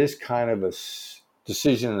made this kind of a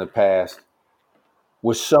decision in the past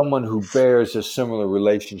with someone who bears a similar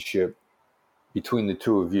relationship between the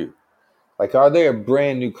two of you? Like, are they a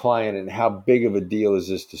brand new client, and how big of a deal is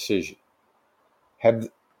this decision?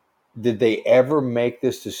 Did they ever make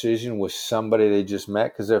this decision with somebody they just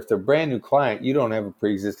met? Because if they're a brand new client, you don't have a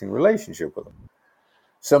pre-existing relationship with them.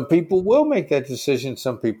 Some people will make that decision,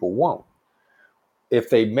 some people won't. If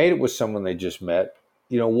they made it with someone they just met,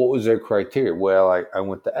 what was their criteria? Well, I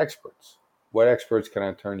went to experts. What experts can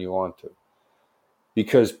I turn you on to?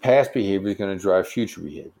 Because past behavior is going to drive future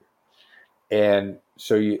behavior. And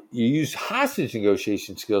so you use hostage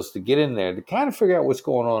negotiation skills to get in there to kind of figure out what's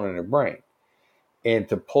going on in their brain and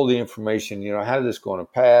to pull the information, how did this go in the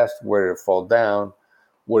past? Where did it fall down?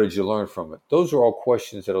 What did you learn from it? Those are all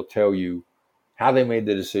questions that'll tell you how they made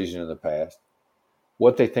the decision in the past,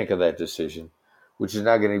 what they think of that decision, which is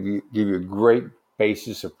now going to give you a great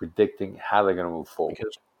basis of predicting how they're going to move forward.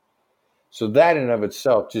 So that in and of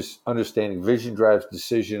itself, just understanding vision drives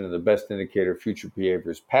decision and the best indicator of future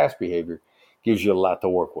behavior is past behavior, gives you a lot to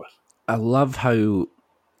work with. I love how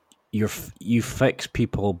you fix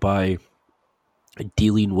people by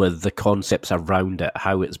dealing with the concepts around it,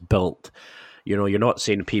 how it's built. You're not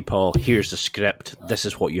saying to people, here's the script, this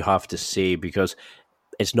is what you have to say, because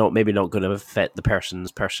it's maybe not going to fit the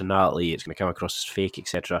person's personality, it's going to come across as fake,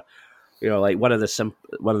 etc. Like one of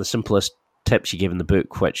the simplest tips you gave in the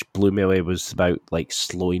book, which blew me away, was about like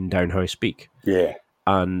slowing down how I speak. Yeah.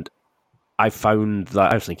 And I found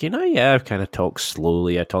that I was thinking, I kind of talk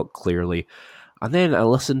slowly, I talk clearly. And then I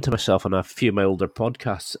listened to myself on a few of my older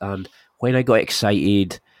podcasts, and when I got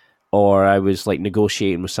excited or I was like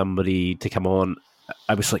negotiating with somebody to come on,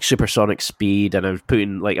 I was like supersonic speed, and I was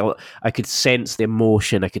putting like, I could sense the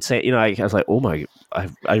emotion. I could say, I was like, oh my,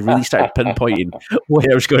 I really started pinpointing where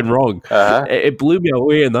I was going wrong. Uh-huh. It blew me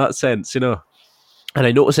away in that sense, And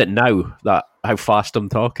I notice it now, that how fast I'm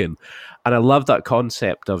talking. And I love that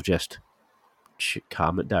concept of just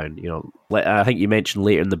calm it down. I think you mentioned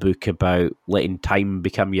later in the book about letting time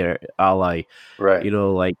become your ally. Right.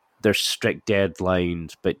 Like there's strict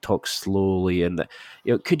deadlines, but talk slowly. And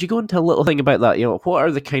could you go into a little thing about that? What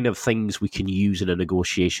are the kind of things we can use in a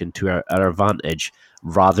negotiation to our advantage,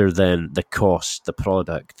 rather than the cost, the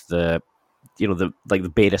product, the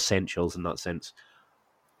bare essentials in that sense?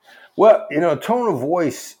 Well, tone of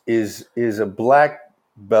voice is a black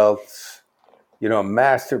belt's, a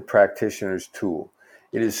master practitioner's tool.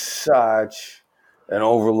 It is such an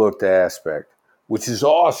overlooked aspect, which is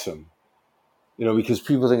awesome, because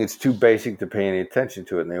people think it's too basic to pay any attention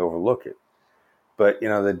to it and they overlook it. But,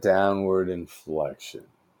 the downward inflection,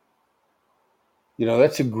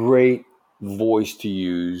 that's a great voice to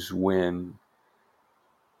use when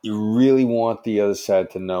you really want the other side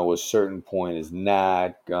to know a certain point is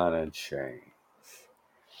not going to change.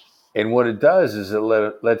 And what it does is it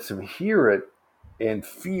lets them hear it and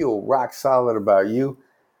feel rock solid about you.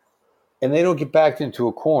 And they don't get backed into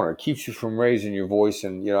a corner. It keeps you from raising your voice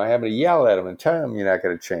and, having to yell at them and tell them you're not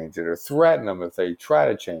going to change it, or threaten them if they try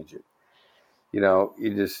to change it.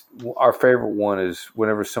 Our favorite one is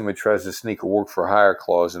whenever somebody tries to sneak a work for hire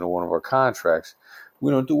clause into one of our contracts,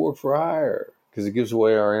 we don't do work for hire because it gives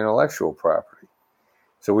away our intellectual property.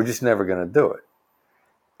 So we're just never going to do it.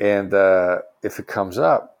 And if it comes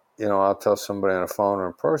up, I'll tell somebody on the phone or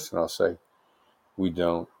in person, I'll say, we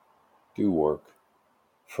don't do work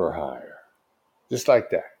for hire. Just like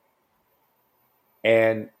that.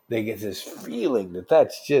 And they get this feeling that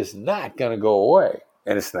that's just not going to go away.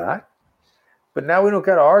 And it's not. But now we don't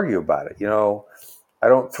got to argue about it. I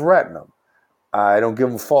don't threaten them. I don't give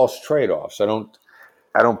them false trade-offs. I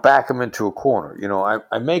don't back them into a corner.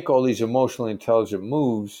 I make all these emotionally intelligent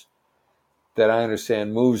moves that I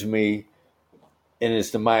understand moves me, and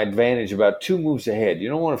it's to my advantage about 2 moves ahead. You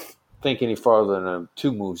don't want to think any farther than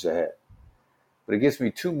 2 moves ahead. But it gets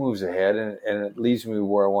me 2 moves ahead, and it leads me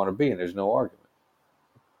where I want to be, and there's no argument.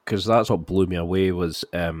 Because that's what blew me away was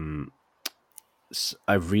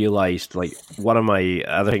I realized, like, one of my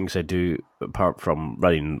other things I do, apart from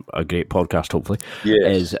running a great podcast, hopefully,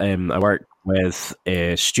 is I work with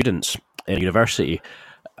students in university.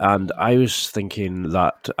 And I was thinking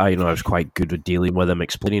that I was quite good with dealing with them,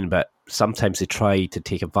 explaining, but sometimes they try to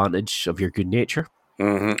take advantage of your good nature.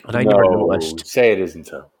 Mm-hmm. And I never noticed. Say it isn't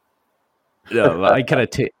so. No,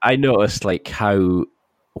 I noticed like how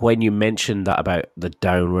when you mentioned that about the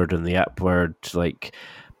downward and the upward like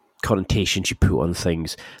connotations you put on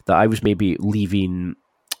things, that I was maybe leaving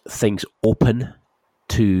things open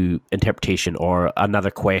to interpretation or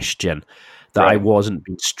another question, that I Right. wasn't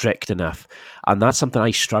being strict enough. And that's something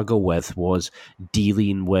I struggle with, was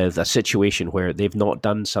dealing with a situation where they've not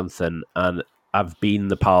done something and I've been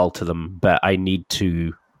the pal to them, but I need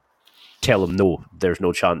to tell them, no, there's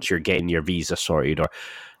no chance you're getting your visa sorted, or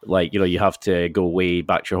like, you have to go way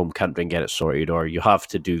back to your home country and get it sorted, or you have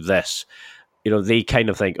to do this. They kind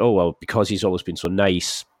of think, oh, well, because he's always been so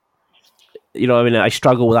nice. I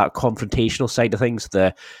struggle with that confrontational side of things,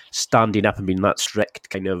 the standing up and being that strict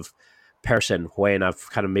kind of person when I've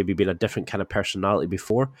kind of maybe been a different kind of personality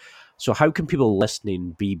before. So how can people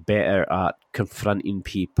listening be better at confronting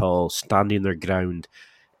people, standing their ground?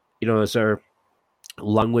 Is there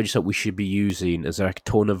language that we should be using? Is there a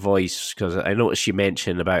tone of voice? Because I noticed you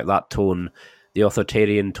mentioned about that tone, the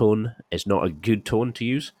authoritarian tone is not a good tone to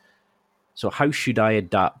use. So how should I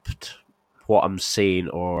adapt what I'm saying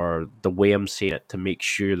or the way I'm saying it to make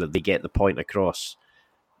sure that they get the point across,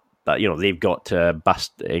 that they've got to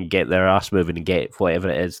bust and get their ass moving and get whatever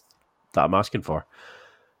it is that I'm asking for?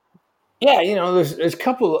 Yeah, there's a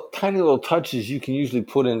couple of tiny little touches you can usually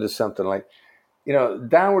put into something like,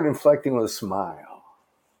 downward inflecting with a smile.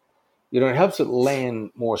 It helps it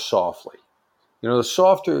land more softly. The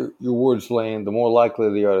softer your words land, the more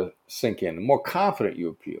likely they are to sink in, the more confident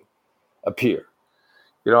you appear.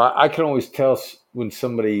 I can always tell when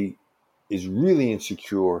somebody is really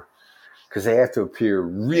insecure because they have to appear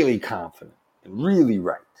really confident and really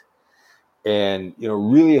right. And,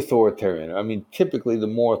 really authoritarian. I mean, typically the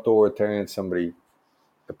more authoritarian somebody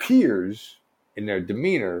appears in their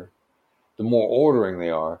demeanor, the more ordering they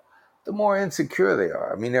are, the more insecure they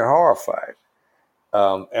are. I mean, they're horrified.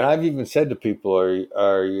 And I've even said to people,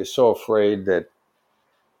 are you so afraid that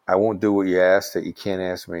I won't do what you ask that you can't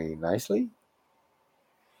ask me nicely?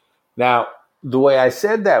 Now, the way I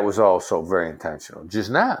said that was also very intentional just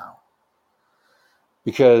now,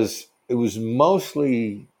 because it was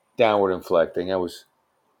mostly downward inflecting. I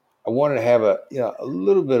wanted to have a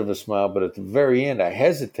little bit of a smile, but at the very end I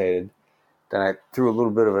hesitated. Then I threw a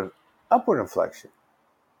little bit of an upward inflection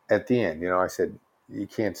at the end. I said, you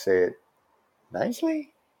can't say it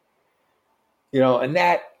nicely. And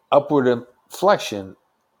that upward inflection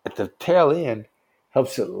at the tail end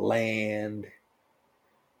helps it land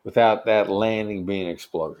without that landing being an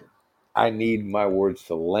explosion. I need my words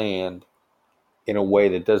to land in a way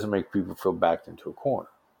that doesn't make people feel backed into a corner.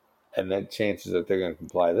 And then chances that they're going to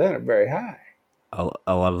comply then are very high.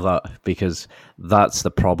 I love that, because that's the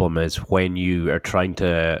problem, is when you are trying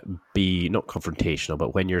to be not confrontational,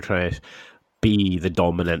 but when you're trying to be the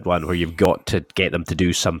dominant one, where you've got to get them to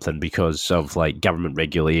do something because of like government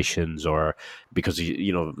regulations or because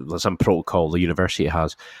some protocol the university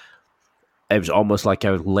has. It was almost like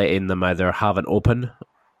I was letting them either have an open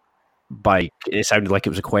it sounded like it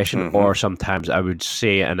was a question, or sometimes I would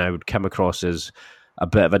say it and I would come across as a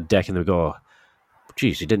bit of a dick, and they would go,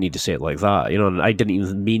 geez, you didn't need to say it like that, and I didn't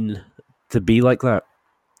even mean to be like that.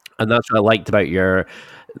 And that's what I liked about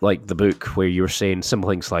the book, where you were saying simple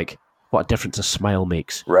things like what a difference a smile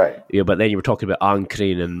makes. Right. But then you were talking about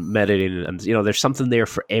anchoring and mirroring, and there's something there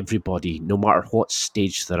for everybody, no matter what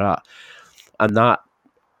stage they're at. And that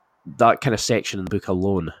kind of section in the book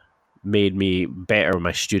alone made me better with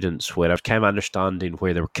my students, where I was kind of understanding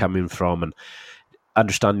where they were coming from and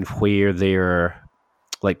understanding where they're,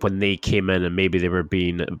 like when they came in and maybe they were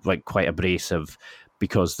being like quite abrasive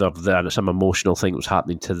because of some emotional thing that was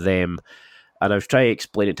happening to them. And I was trying to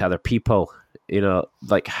explain it to other people,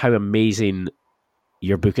 like how amazing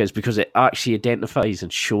your book is, because it actually identifies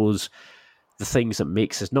and shows the things that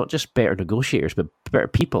makes us not just better negotiators, but better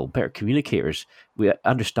people, better communicators. We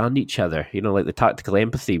understand each other, like the tactical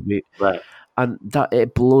empathy. Right. And that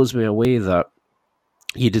it blows me away that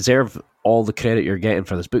you deserve all the credit you're getting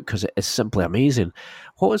for this book, because it is simply amazing.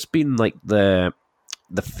 What has been like the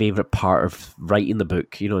favorite part of writing the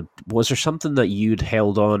book? Was there something that you'd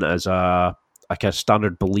held on as a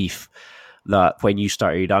standard belief that when you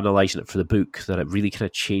started analyzing it for the book, that it really kind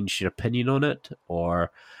of changed your opinion on it?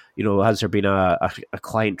 Or, has there been a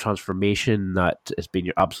client transformation that has been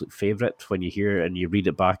your absolute favorite when you hear it and you read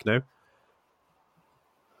it back now?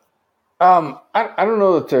 I don't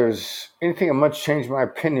know that there's anything that much changed my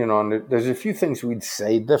opinion on it. There's a few things we'd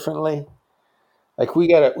say differently. Like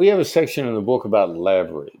we have a section in the book about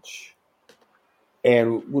leverage.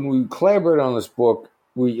 And when we collaborated on this book,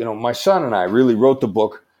 my son and I really wrote the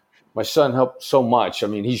book My son helped so much. I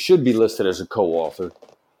mean, he should be listed as a co-author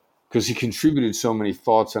because he contributed so many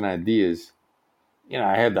thoughts and ideas.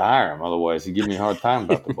 I had to hire him. Otherwise, he'd give me a hard time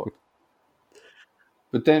about the book.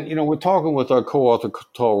 But then, we're talking with our co-author,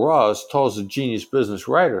 Tal Ross. Tal's a genius business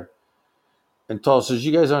writer. And Tal says,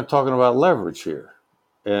 you guys aren't talking about leverage here.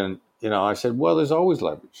 And, I said, well, there's always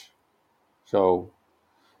leverage. So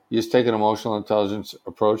you just take an emotional intelligence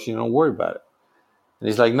approach. You don't worry about it. And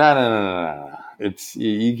he's like, no. It's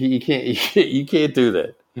you can't do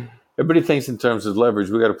that. Everybody thinks in terms of leverage.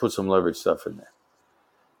 We got to put some leverage stuff in there.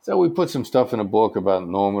 So we put some stuff in a book about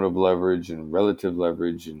normative leverage and relative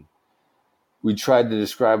leverage, and we tried to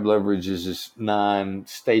describe leverage as this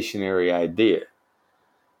non-stationary idea.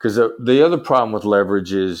 Because the other problem with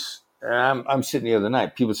leverage is, I'm sitting the other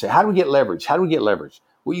night, people say, how do we get leverage? How do we get leverage?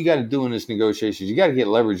 What you got to do in this negotiations, you got to get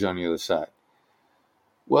leverage on the other side.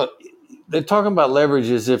 Well, they're talking about leverage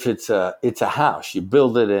as if it's a house. You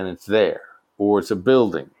build it and it's there. Or it's a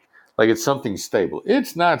building. Like it's something stable.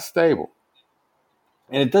 It's not stable.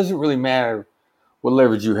 And it doesn't really matter what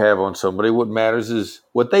leverage you have on somebody. What matters is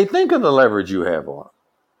what they think of the leverage you have on them.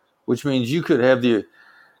 Which means you could have the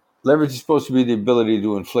leverage is supposed to be the ability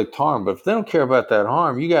to inflict harm. But if they don't care about that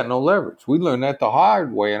harm, you got no leverage. We learned that the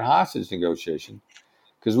hard way in hostage negotiation.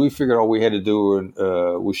 Because we figured all we had to do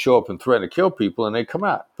was show up and threaten to kill people, and they come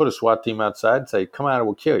out. Put a SWAT team outside and say, come out and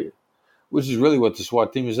we'll kill you. Which is really what the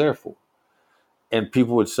SWAT team is there for. And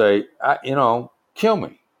people would say, kill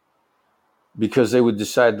me. Because they would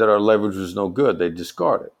decide that our leverage was no good. They'd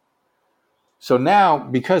discard it. So now,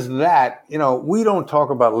 because of that, we don't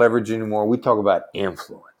talk about leverage anymore. We talk about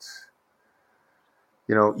influence.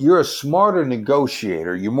 You're a smarter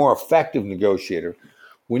negotiator. You're a more effective negotiator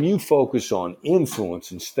when you focus on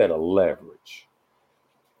influence instead of leverage.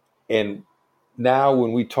 And now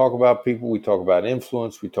when we talk about people, we talk about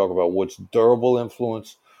influence. We talk about what's durable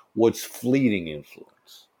influence, what's fleeting influence.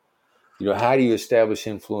 How do you establish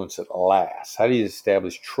influence that lasts? How do you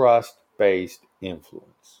establish trust-based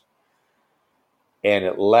influence? And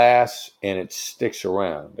it lasts and it sticks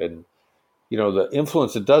around. And, the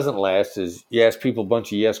influence that doesn't last is you ask people a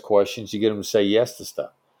bunch of yes questions, you get them to say yes to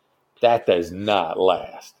stuff. That does not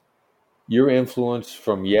last. Your influence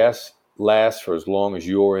from yes lasts for as long as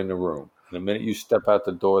you're in the room. And the minute you step out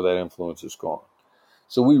the door, that influence is gone.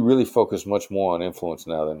 So we really focus much more on influence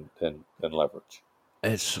now than leverage.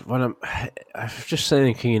 It's when I'm just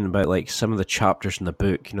thinking about like some of the chapters in the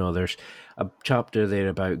book. There's a chapter there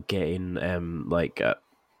about getting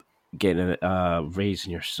getting a raise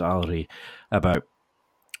in your salary. About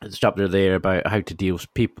there's a chapter there about how to deal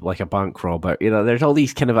with people like a bank robber. There's all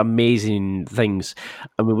these kind of amazing things.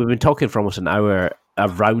 I mean, we've been talking for almost an hour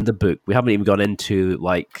around the book. We haven't even gone into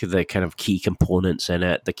like the kind of key components in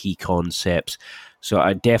it, the key concepts. So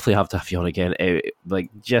I definitely have to have you on again.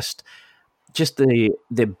 Just the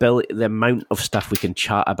ability, the amount of stuff we can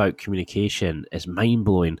chat about communication is mind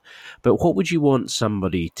blowing. But what would you want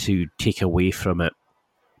somebody to take away from it,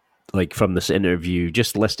 like from this interview,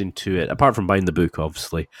 just listening to it? Apart from buying the book,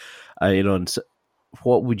 obviously, and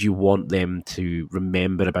what would you want them to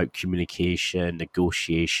remember about communication,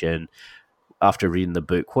 negotiation? After reading the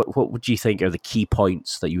book, what would you think are the key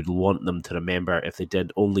points that you would want them to remember if they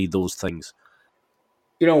did only those things?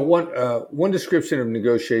 One description of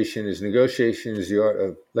negotiation is the art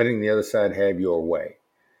of letting the other side have your way.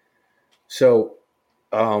 So,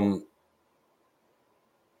 hear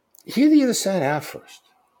the other side out first.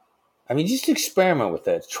 I mean, just experiment with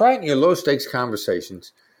that. Try it in your low-stakes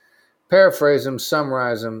conversations. Paraphrase them,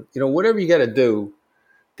 summarize them, whatever you got to do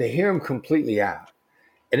to hear them completely out.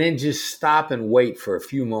 And then just stop and wait for a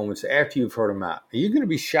few moments after you've heard them out. You're going to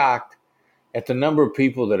be shocked at the number of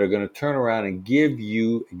people that are going to turn around and give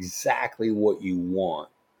you exactly what you want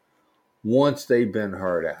once they've been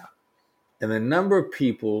heard out. And the number of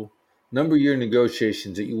your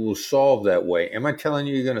negotiations that you will solve that way. Am I telling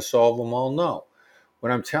you you're going to solve them all? No.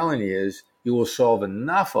 What I'm telling you is you will solve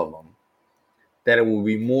enough of them that it will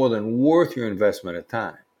be more than worth your investment of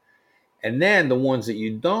time. And then the ones that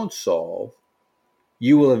you don't solve,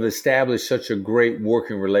 you will have established such a great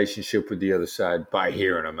working relationship with the other side by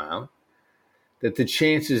hearing them out, that the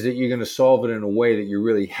chances that you're going to solve it in a way that you're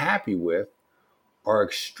really happy with are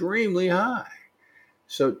extremely high.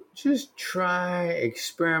 So just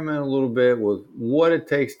experiment a little bit with what it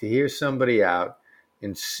takes to hear somebody out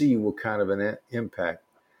and see what kind of an impact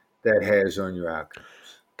that has on your outcomes.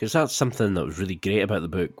 Because that's something that was really great about the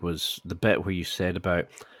book, was the bit where you said about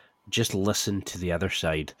just listen to the other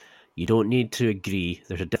side. You don't need to agree.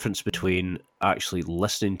 There's a difference between actually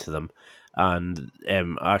listening to them and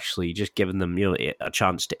actually just giving them, a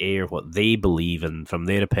chance to air what they believe in from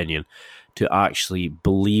their opinion. to actually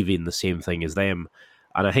believing the same thing as them.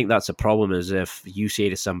 And I think that's a problem, is if you say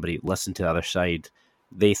to somebody, listen to the other side,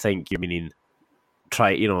 they think you're meaning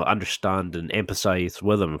try, understand and empathize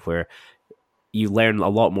with them, where you learn a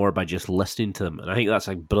lot more by just listening to them. And I think that's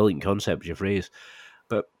a brilliant concept you've raised.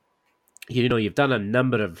 But you've done a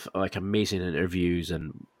number of like amazing interviews,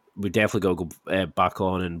 and we definitely got to go back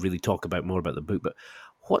on and really talk about more about the book. But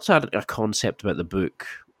what's a concept about the book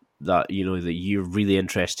that that you're really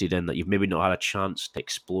interested in that you've maybe not had a chance to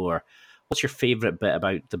explore? What's your favorite bit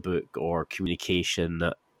about the book or communication,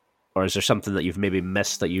 or is there something that you've maybe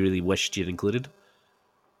missed that you really wished you'd included?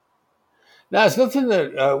 Now, it's nothing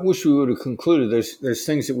that I wish we would have concluded. There's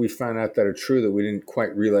things that we found out that are true that we didn't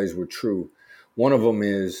quite realize were true. One of them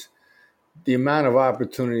is the amount of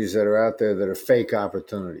opportunities that are out there that are fake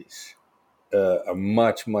opportunities are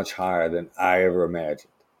much, much higher than I ever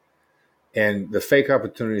imagined. And the fake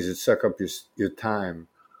opportunities that suck up your time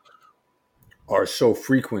are so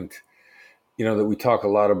frequent, that we talk a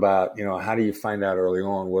lot about, how do you find out early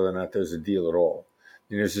on whether or not there's a deal at all?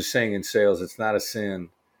 There's a saying in sales, it's not a sin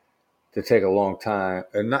to take a long time.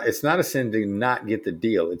 It's not a sin to not get the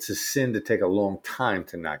deal. It's a sin to take a long time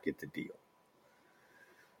to not get the deal.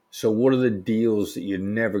 So what are the deals that you're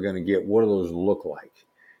never going to get? What do those look like?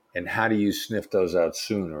 And how do you sniff those out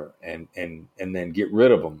sooner and then get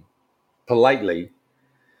rid of them politely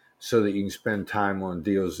so that you can spend time on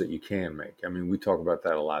deals that you can make? I mean, we talk about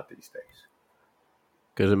that a lot these days.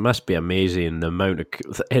 Because it must be amazing the amount of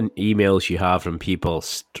emails you have from people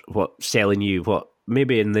selling you what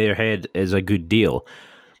maybe in their head is a good deal,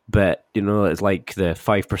 but it's like the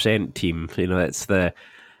 5% team. It's the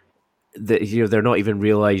they're not even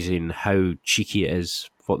realizing how cheeky it is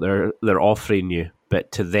what they're offering you,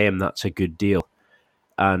 but to them that's a good deal,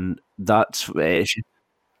 and that's. Now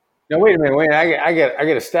wait a minute. I got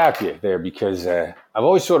to stop you there because I've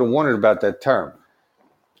always sort of wondered about that term.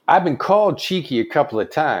 I've been called cheeky a couple of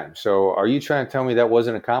times. So are you trying to tell me that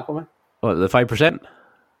wasn't a compliment? What, the 5%?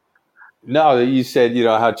 No, you said,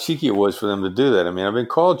 how cheeky it was for them to do that. I mean, I've been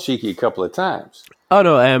called cheeky a couple of times. Oh,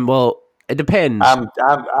 no. Well, it depends.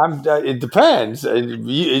 It depends.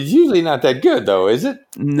 It's usually not that good, though, is it?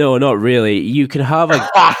 No, not really. You can have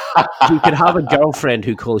a girlfriend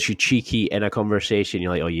who calls you cheeky in a conversation.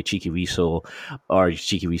 You're like, oh, you cheeky wee soul, or you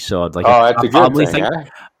cheeky wee sod. Like, that's a good thing. Huh?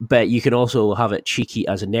 But you can also have it cheeky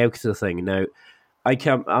as a negative thing. Now,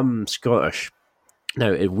 I'm Scottish.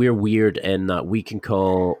 Now, we're weird in that we can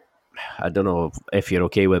call. I don't know if you're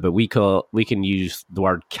okay with it, but we can use the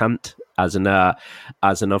word cunt as an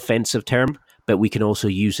offensive term, but we can also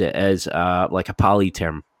use it as like a pally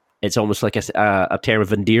term. It's almost like a term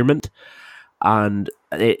of endearment, and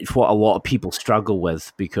it's what a lot of people struggle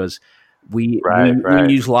with because we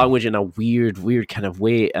use language in a weird kind of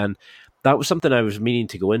way, and that was something I was meaning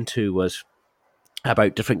to go into, was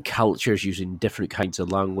about different cultures using different kinds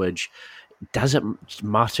of language. Does it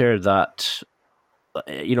matter that?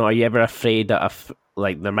 Are you ever afraid that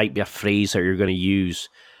there might be a phrase that you're going to use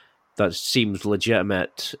that seems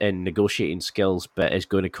legitimate in negotiating skills, but is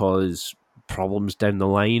going to cause problems down the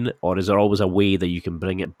line? Or is there always a way that you can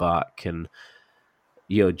bring it back and,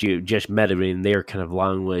 just mirroring their kind of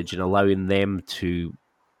language and allowing them to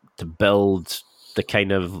build the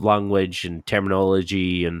kind of language and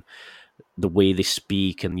terminology and the way they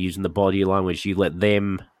speak and using the body language, you let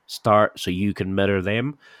them start so you can mirror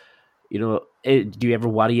them? Do you ever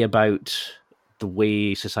worry about the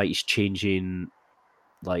way society's changing,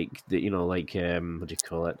 like what do you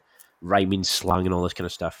call it, rhyming, slang, and all this kind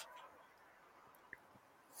of stuff?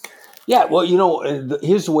 Yeah, well,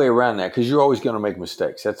 here's the way around that, because you're always going to make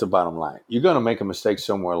mistakes. That's the bottom line. You're going to make a mistake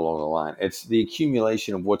somewhere along the line. It's the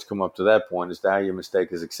accumulation of what's come up to that point as to how your mistake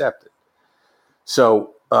is accepted.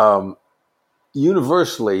 So,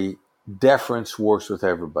 universally, deference works with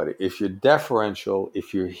everybody. If you're deferential,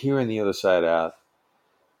 if you're hearing the other side out,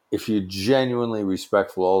 if you're genuinely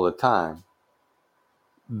respectful all the time,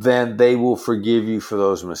 then they will forgive you for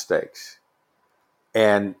those mistakes.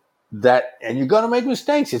 And you're going to make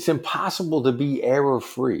mistakes. It's impossible to be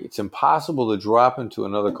error-free. It's impossible to drop into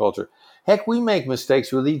another culture. Heck, we make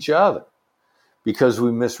mistakes with each other because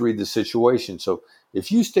we misread the situation. So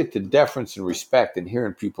if you stick to deference and respect and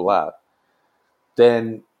hearing people out,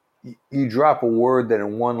 then you drop a word that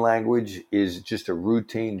in one language is just a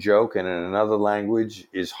routine joke and in another language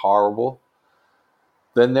is horrible,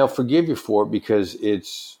 then they'll forgive you for it because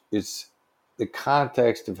it's the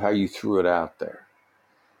context of how you threw it out there.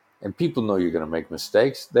 And people know you're going to make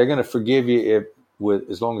mistakes. They're going to forgive you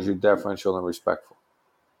as long as you're deferential and respectful.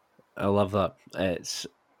 I love that.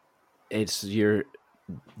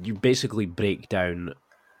 You basically break down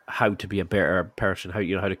how to be a better person, how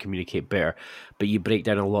to communicate better, but you break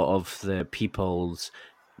down a lot of the people's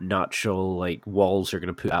natural like walls they're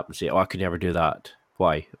going to put up and say, "Oh, I could never do that."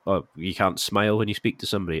 Why? Oh, you can't smile when you speak to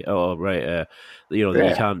somebody. Oh, right. That you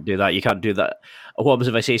Yeah. can't do that. You can't do that. What happens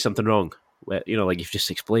if I say something wrong? Well, like you've just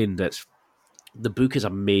explained, the book is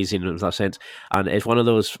amazing in that sense, and it's one of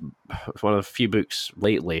the few books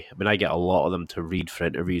lately. I mean, I get a lot of them to read for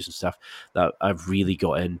interviews and stuff that I've really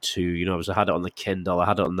got into. I had it on the Kindle, I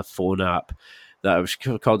had it on the phone app. That I was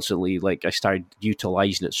constantly like, I started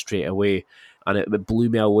utilizing it straight away, and it blew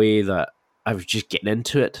me away that I was just getting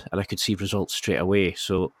into it, and I could see results straight away.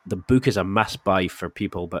 So the book is a must buy for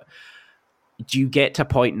people. But do you get to a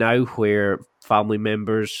point now where family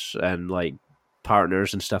members and like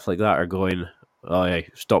partners and stuff like that are going, "Oh yeah,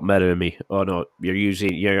 stop mirroring me. Oh no,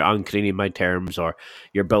 you're uncreating my terms, or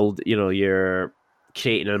you're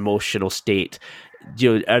creating an emotional state."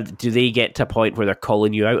 Do they get to a point where they're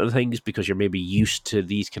calling you out on things because you're maybe used to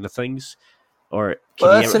these kind of things, or can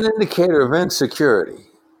Well, you that's ever? an indicator of insecurity,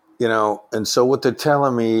 and so what they're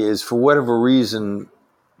telling me is, for whatever reason,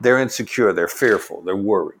 they're insecure, they're fearful, they're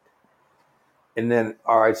worried. And then,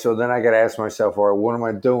 all right, so then I got to ask myself, all right, what am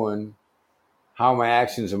I doing? How are my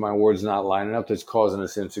actions and my words not lining up that's causing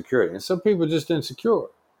this insecurity? And some people are just insecure,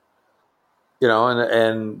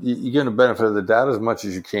 and you give them the benefit of the doubt as much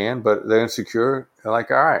as you can, but they're insecure. They're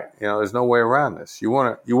like, all right, there's no way around this. You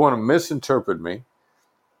want to misinterpret me,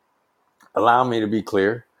 allow me to be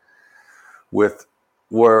clear with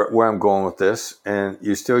where I'm going with this, and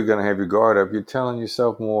you're still going to have your guard up. You're telling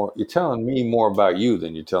me more about you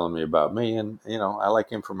than you're telling me about me. And, I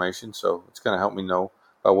like information, so it's going to help me know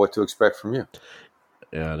about what to expect from you.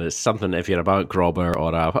 Yeah, and it's something, if you're a bank robber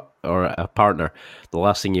or a partner, the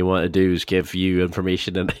last thing you want to do is give you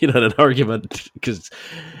information in in an argument, because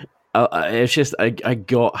it's just I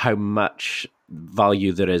got how much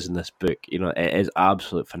value there is in this book. It is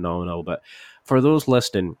absolutely phenomenal. But for those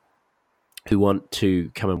listening who want to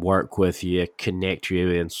come and work with you, connect you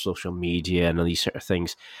in social media and all these sort of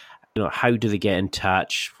things, how do they get in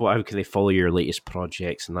touch? How can they follow your latest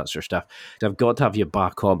projects and that sort of stuff? I've got to have you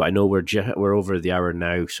back on, but I know we're over the hour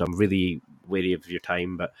now, so I'm really wary of your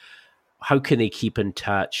time. But how can they keep in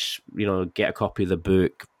touch? Get a copy of the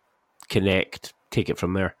book, connect, take it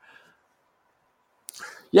from there.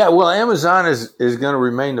 Yeah, well, Amazon is going to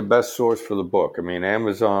remain the best source for the book. I mean,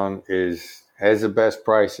 Amazon has the best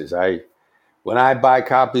prices. When I buy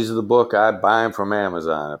copies of the book, I buy them from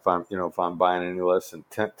Amazon. If I'm buying any less than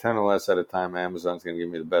 10 or less at a time, Amazon's going to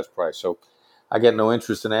give me the best price. So I get no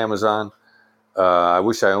interest in Amazon. I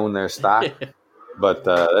wish I owned their stock, but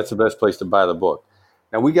that's the best place to buy the book.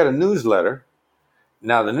 Now, we got a newsletter.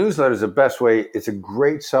 Now, the newsletter is the best way. It's a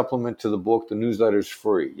great supplement to the book. The newsletter is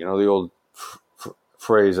free. The old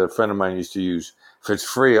phrase a friend of mine used to use, if it's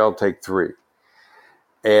free, I'll take 3.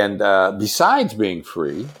 And besides being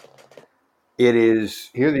free, here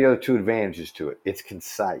are the other 2 advantages to it. It's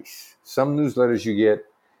concise. Some newsletters you get,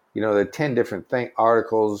 there are 10 different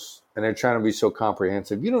articles, and they're trying to be so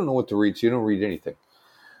comprehensive. You don't know what to read, so you don't read anything.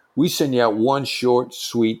 We send you out one short,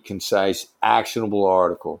 sweet, concise, actionable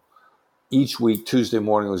article each week. Tuesday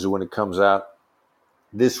morning is when it comes out.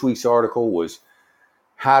 This week's article was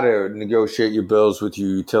how to negotiate your bills with your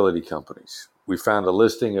utility companies. We found a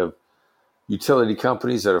listing of utility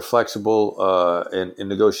companies that are flexible in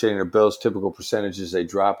negotiating their bills, typical percentages they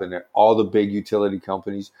drop in there. All the big utility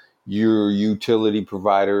companies, your utility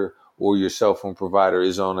provider or your cell phone provider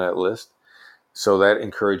is on that list. So that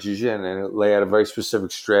encourages you, and then it lay out a very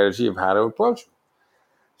specific strategy of how to approach them.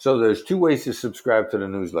 So there's 2 ways to subscribe to the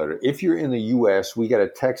newsletter. If you're in the U.S., we got a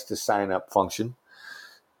text to sign up function.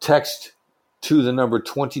 Text to the number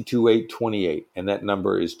 22828, and that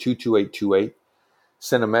number is 22828.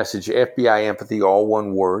 Send a message, FBI Empathy, all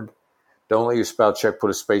one word. Don't let your spell check put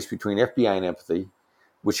a space between FBI and empathy,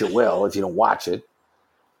 which it will if you don't watch it.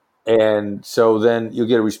 And so then you'll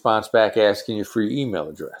get a response back asking you for your email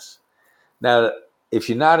address. Now, if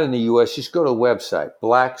you're not in the U.S., just go to the website,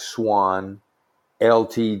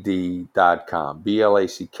 blackswanltd.com.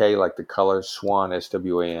 BLACK like the color, swan,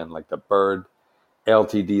 SWAN like the bird,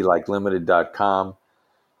 LTD like limited.com.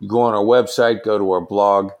 You go on our website, go to our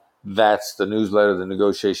blog. That's the newsletter, The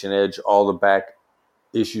Negotiation Edge. All the back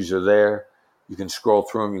issues are there. You can scroll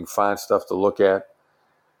through them. You can find stuff to look at.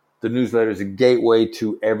 The newsletter is a gateway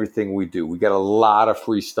to everything we do. We got a lot of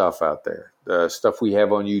free stuff out there. The stuff we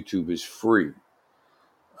have on YouTube is free.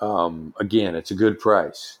 Again, it's a good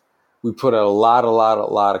price. We put out a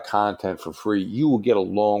lot of content for free. You will get a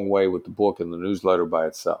long way with the book and the newsletter by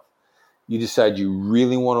itself. You decide you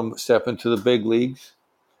really want to step into the big leagues,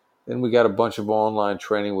 Then we got a bunch of online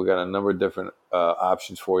training. We got a number of different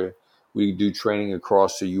options for you. We do training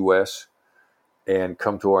across the U.S. and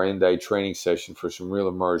come to our in-day training session for some real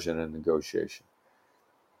immersion and negotiation.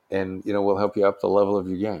 And, we'll help you up the level of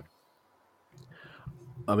your game.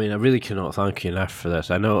 I mean, I really cannot thank you enough for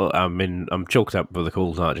this. I know, I'm choked up with the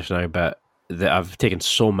cold not just now, but I've taken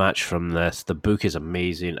so much from this. The book is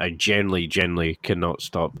amazing. I generally cannot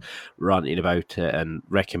stop ranting about it and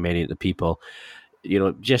recommending it to people.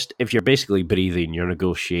 Just if you're basically breathing, you're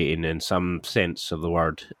negotiating in some sense of the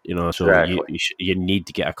word. So Exactly. you need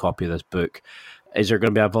to get a copy of this book. Is there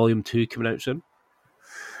going to be a volume 2 coming out soon?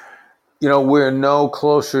 We're no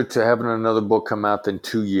closer to having another book come out than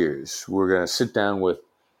 2 years. We're going to sit down with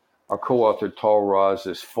our co-author, Tal Raz,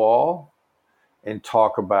 this fall and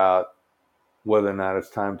talk about whether or not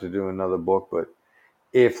it's time to do another book. But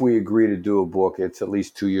if we agree to do a book, it's at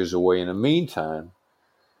least 2 years away. In the meantime,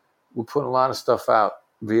 we're putting a lot of stuff out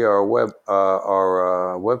via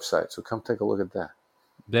our website. So come take a look at that.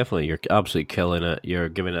 Definitely, you're absolutely killing it. You're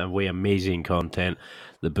giving away amazing content.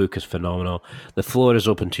 The book is phenomenal. The floor is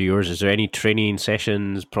open to yours. Is there any training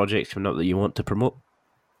sessions, projects coming up that you want to promote?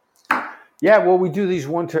 Yeah, well, we do these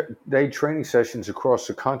one-day training sessions across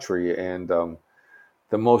the country, and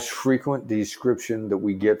the most frequent description that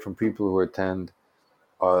we get from people who attend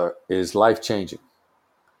is life-changing.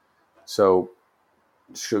 So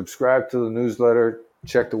subscribe to the newsletter,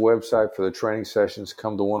 check the website for the training sessions,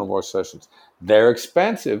 come to one of our sessions. They're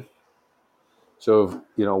expensive. So,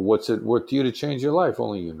 what's it worth to you to change your life?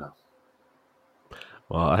 Only you know.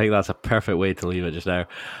 Well, I think that's a perfect way to leave it just now.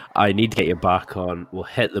 I need to get you back on. We'll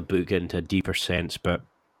hit the book into a deeper sense, but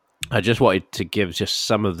I just wanted to give just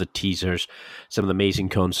some of the teasers, some of the amazing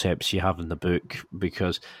concepts you have in the book,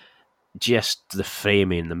 because just the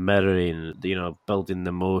framing, the mirroring, building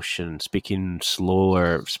the motion, speaking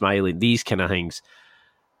slower, smiling, these kind of things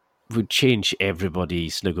would change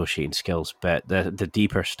everybody's negotiating skills. But the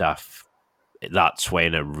deeper stuff, that's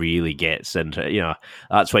when it really gets into,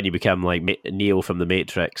 that's when you become like Neo from the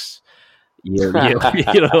Matrix.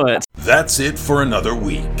 That's it for another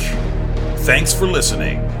week. Thanks for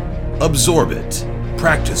listening. Absorb it,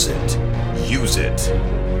 practice it, use it.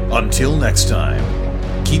 Until next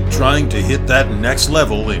time, keep trying to hit that next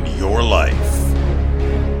level in your life.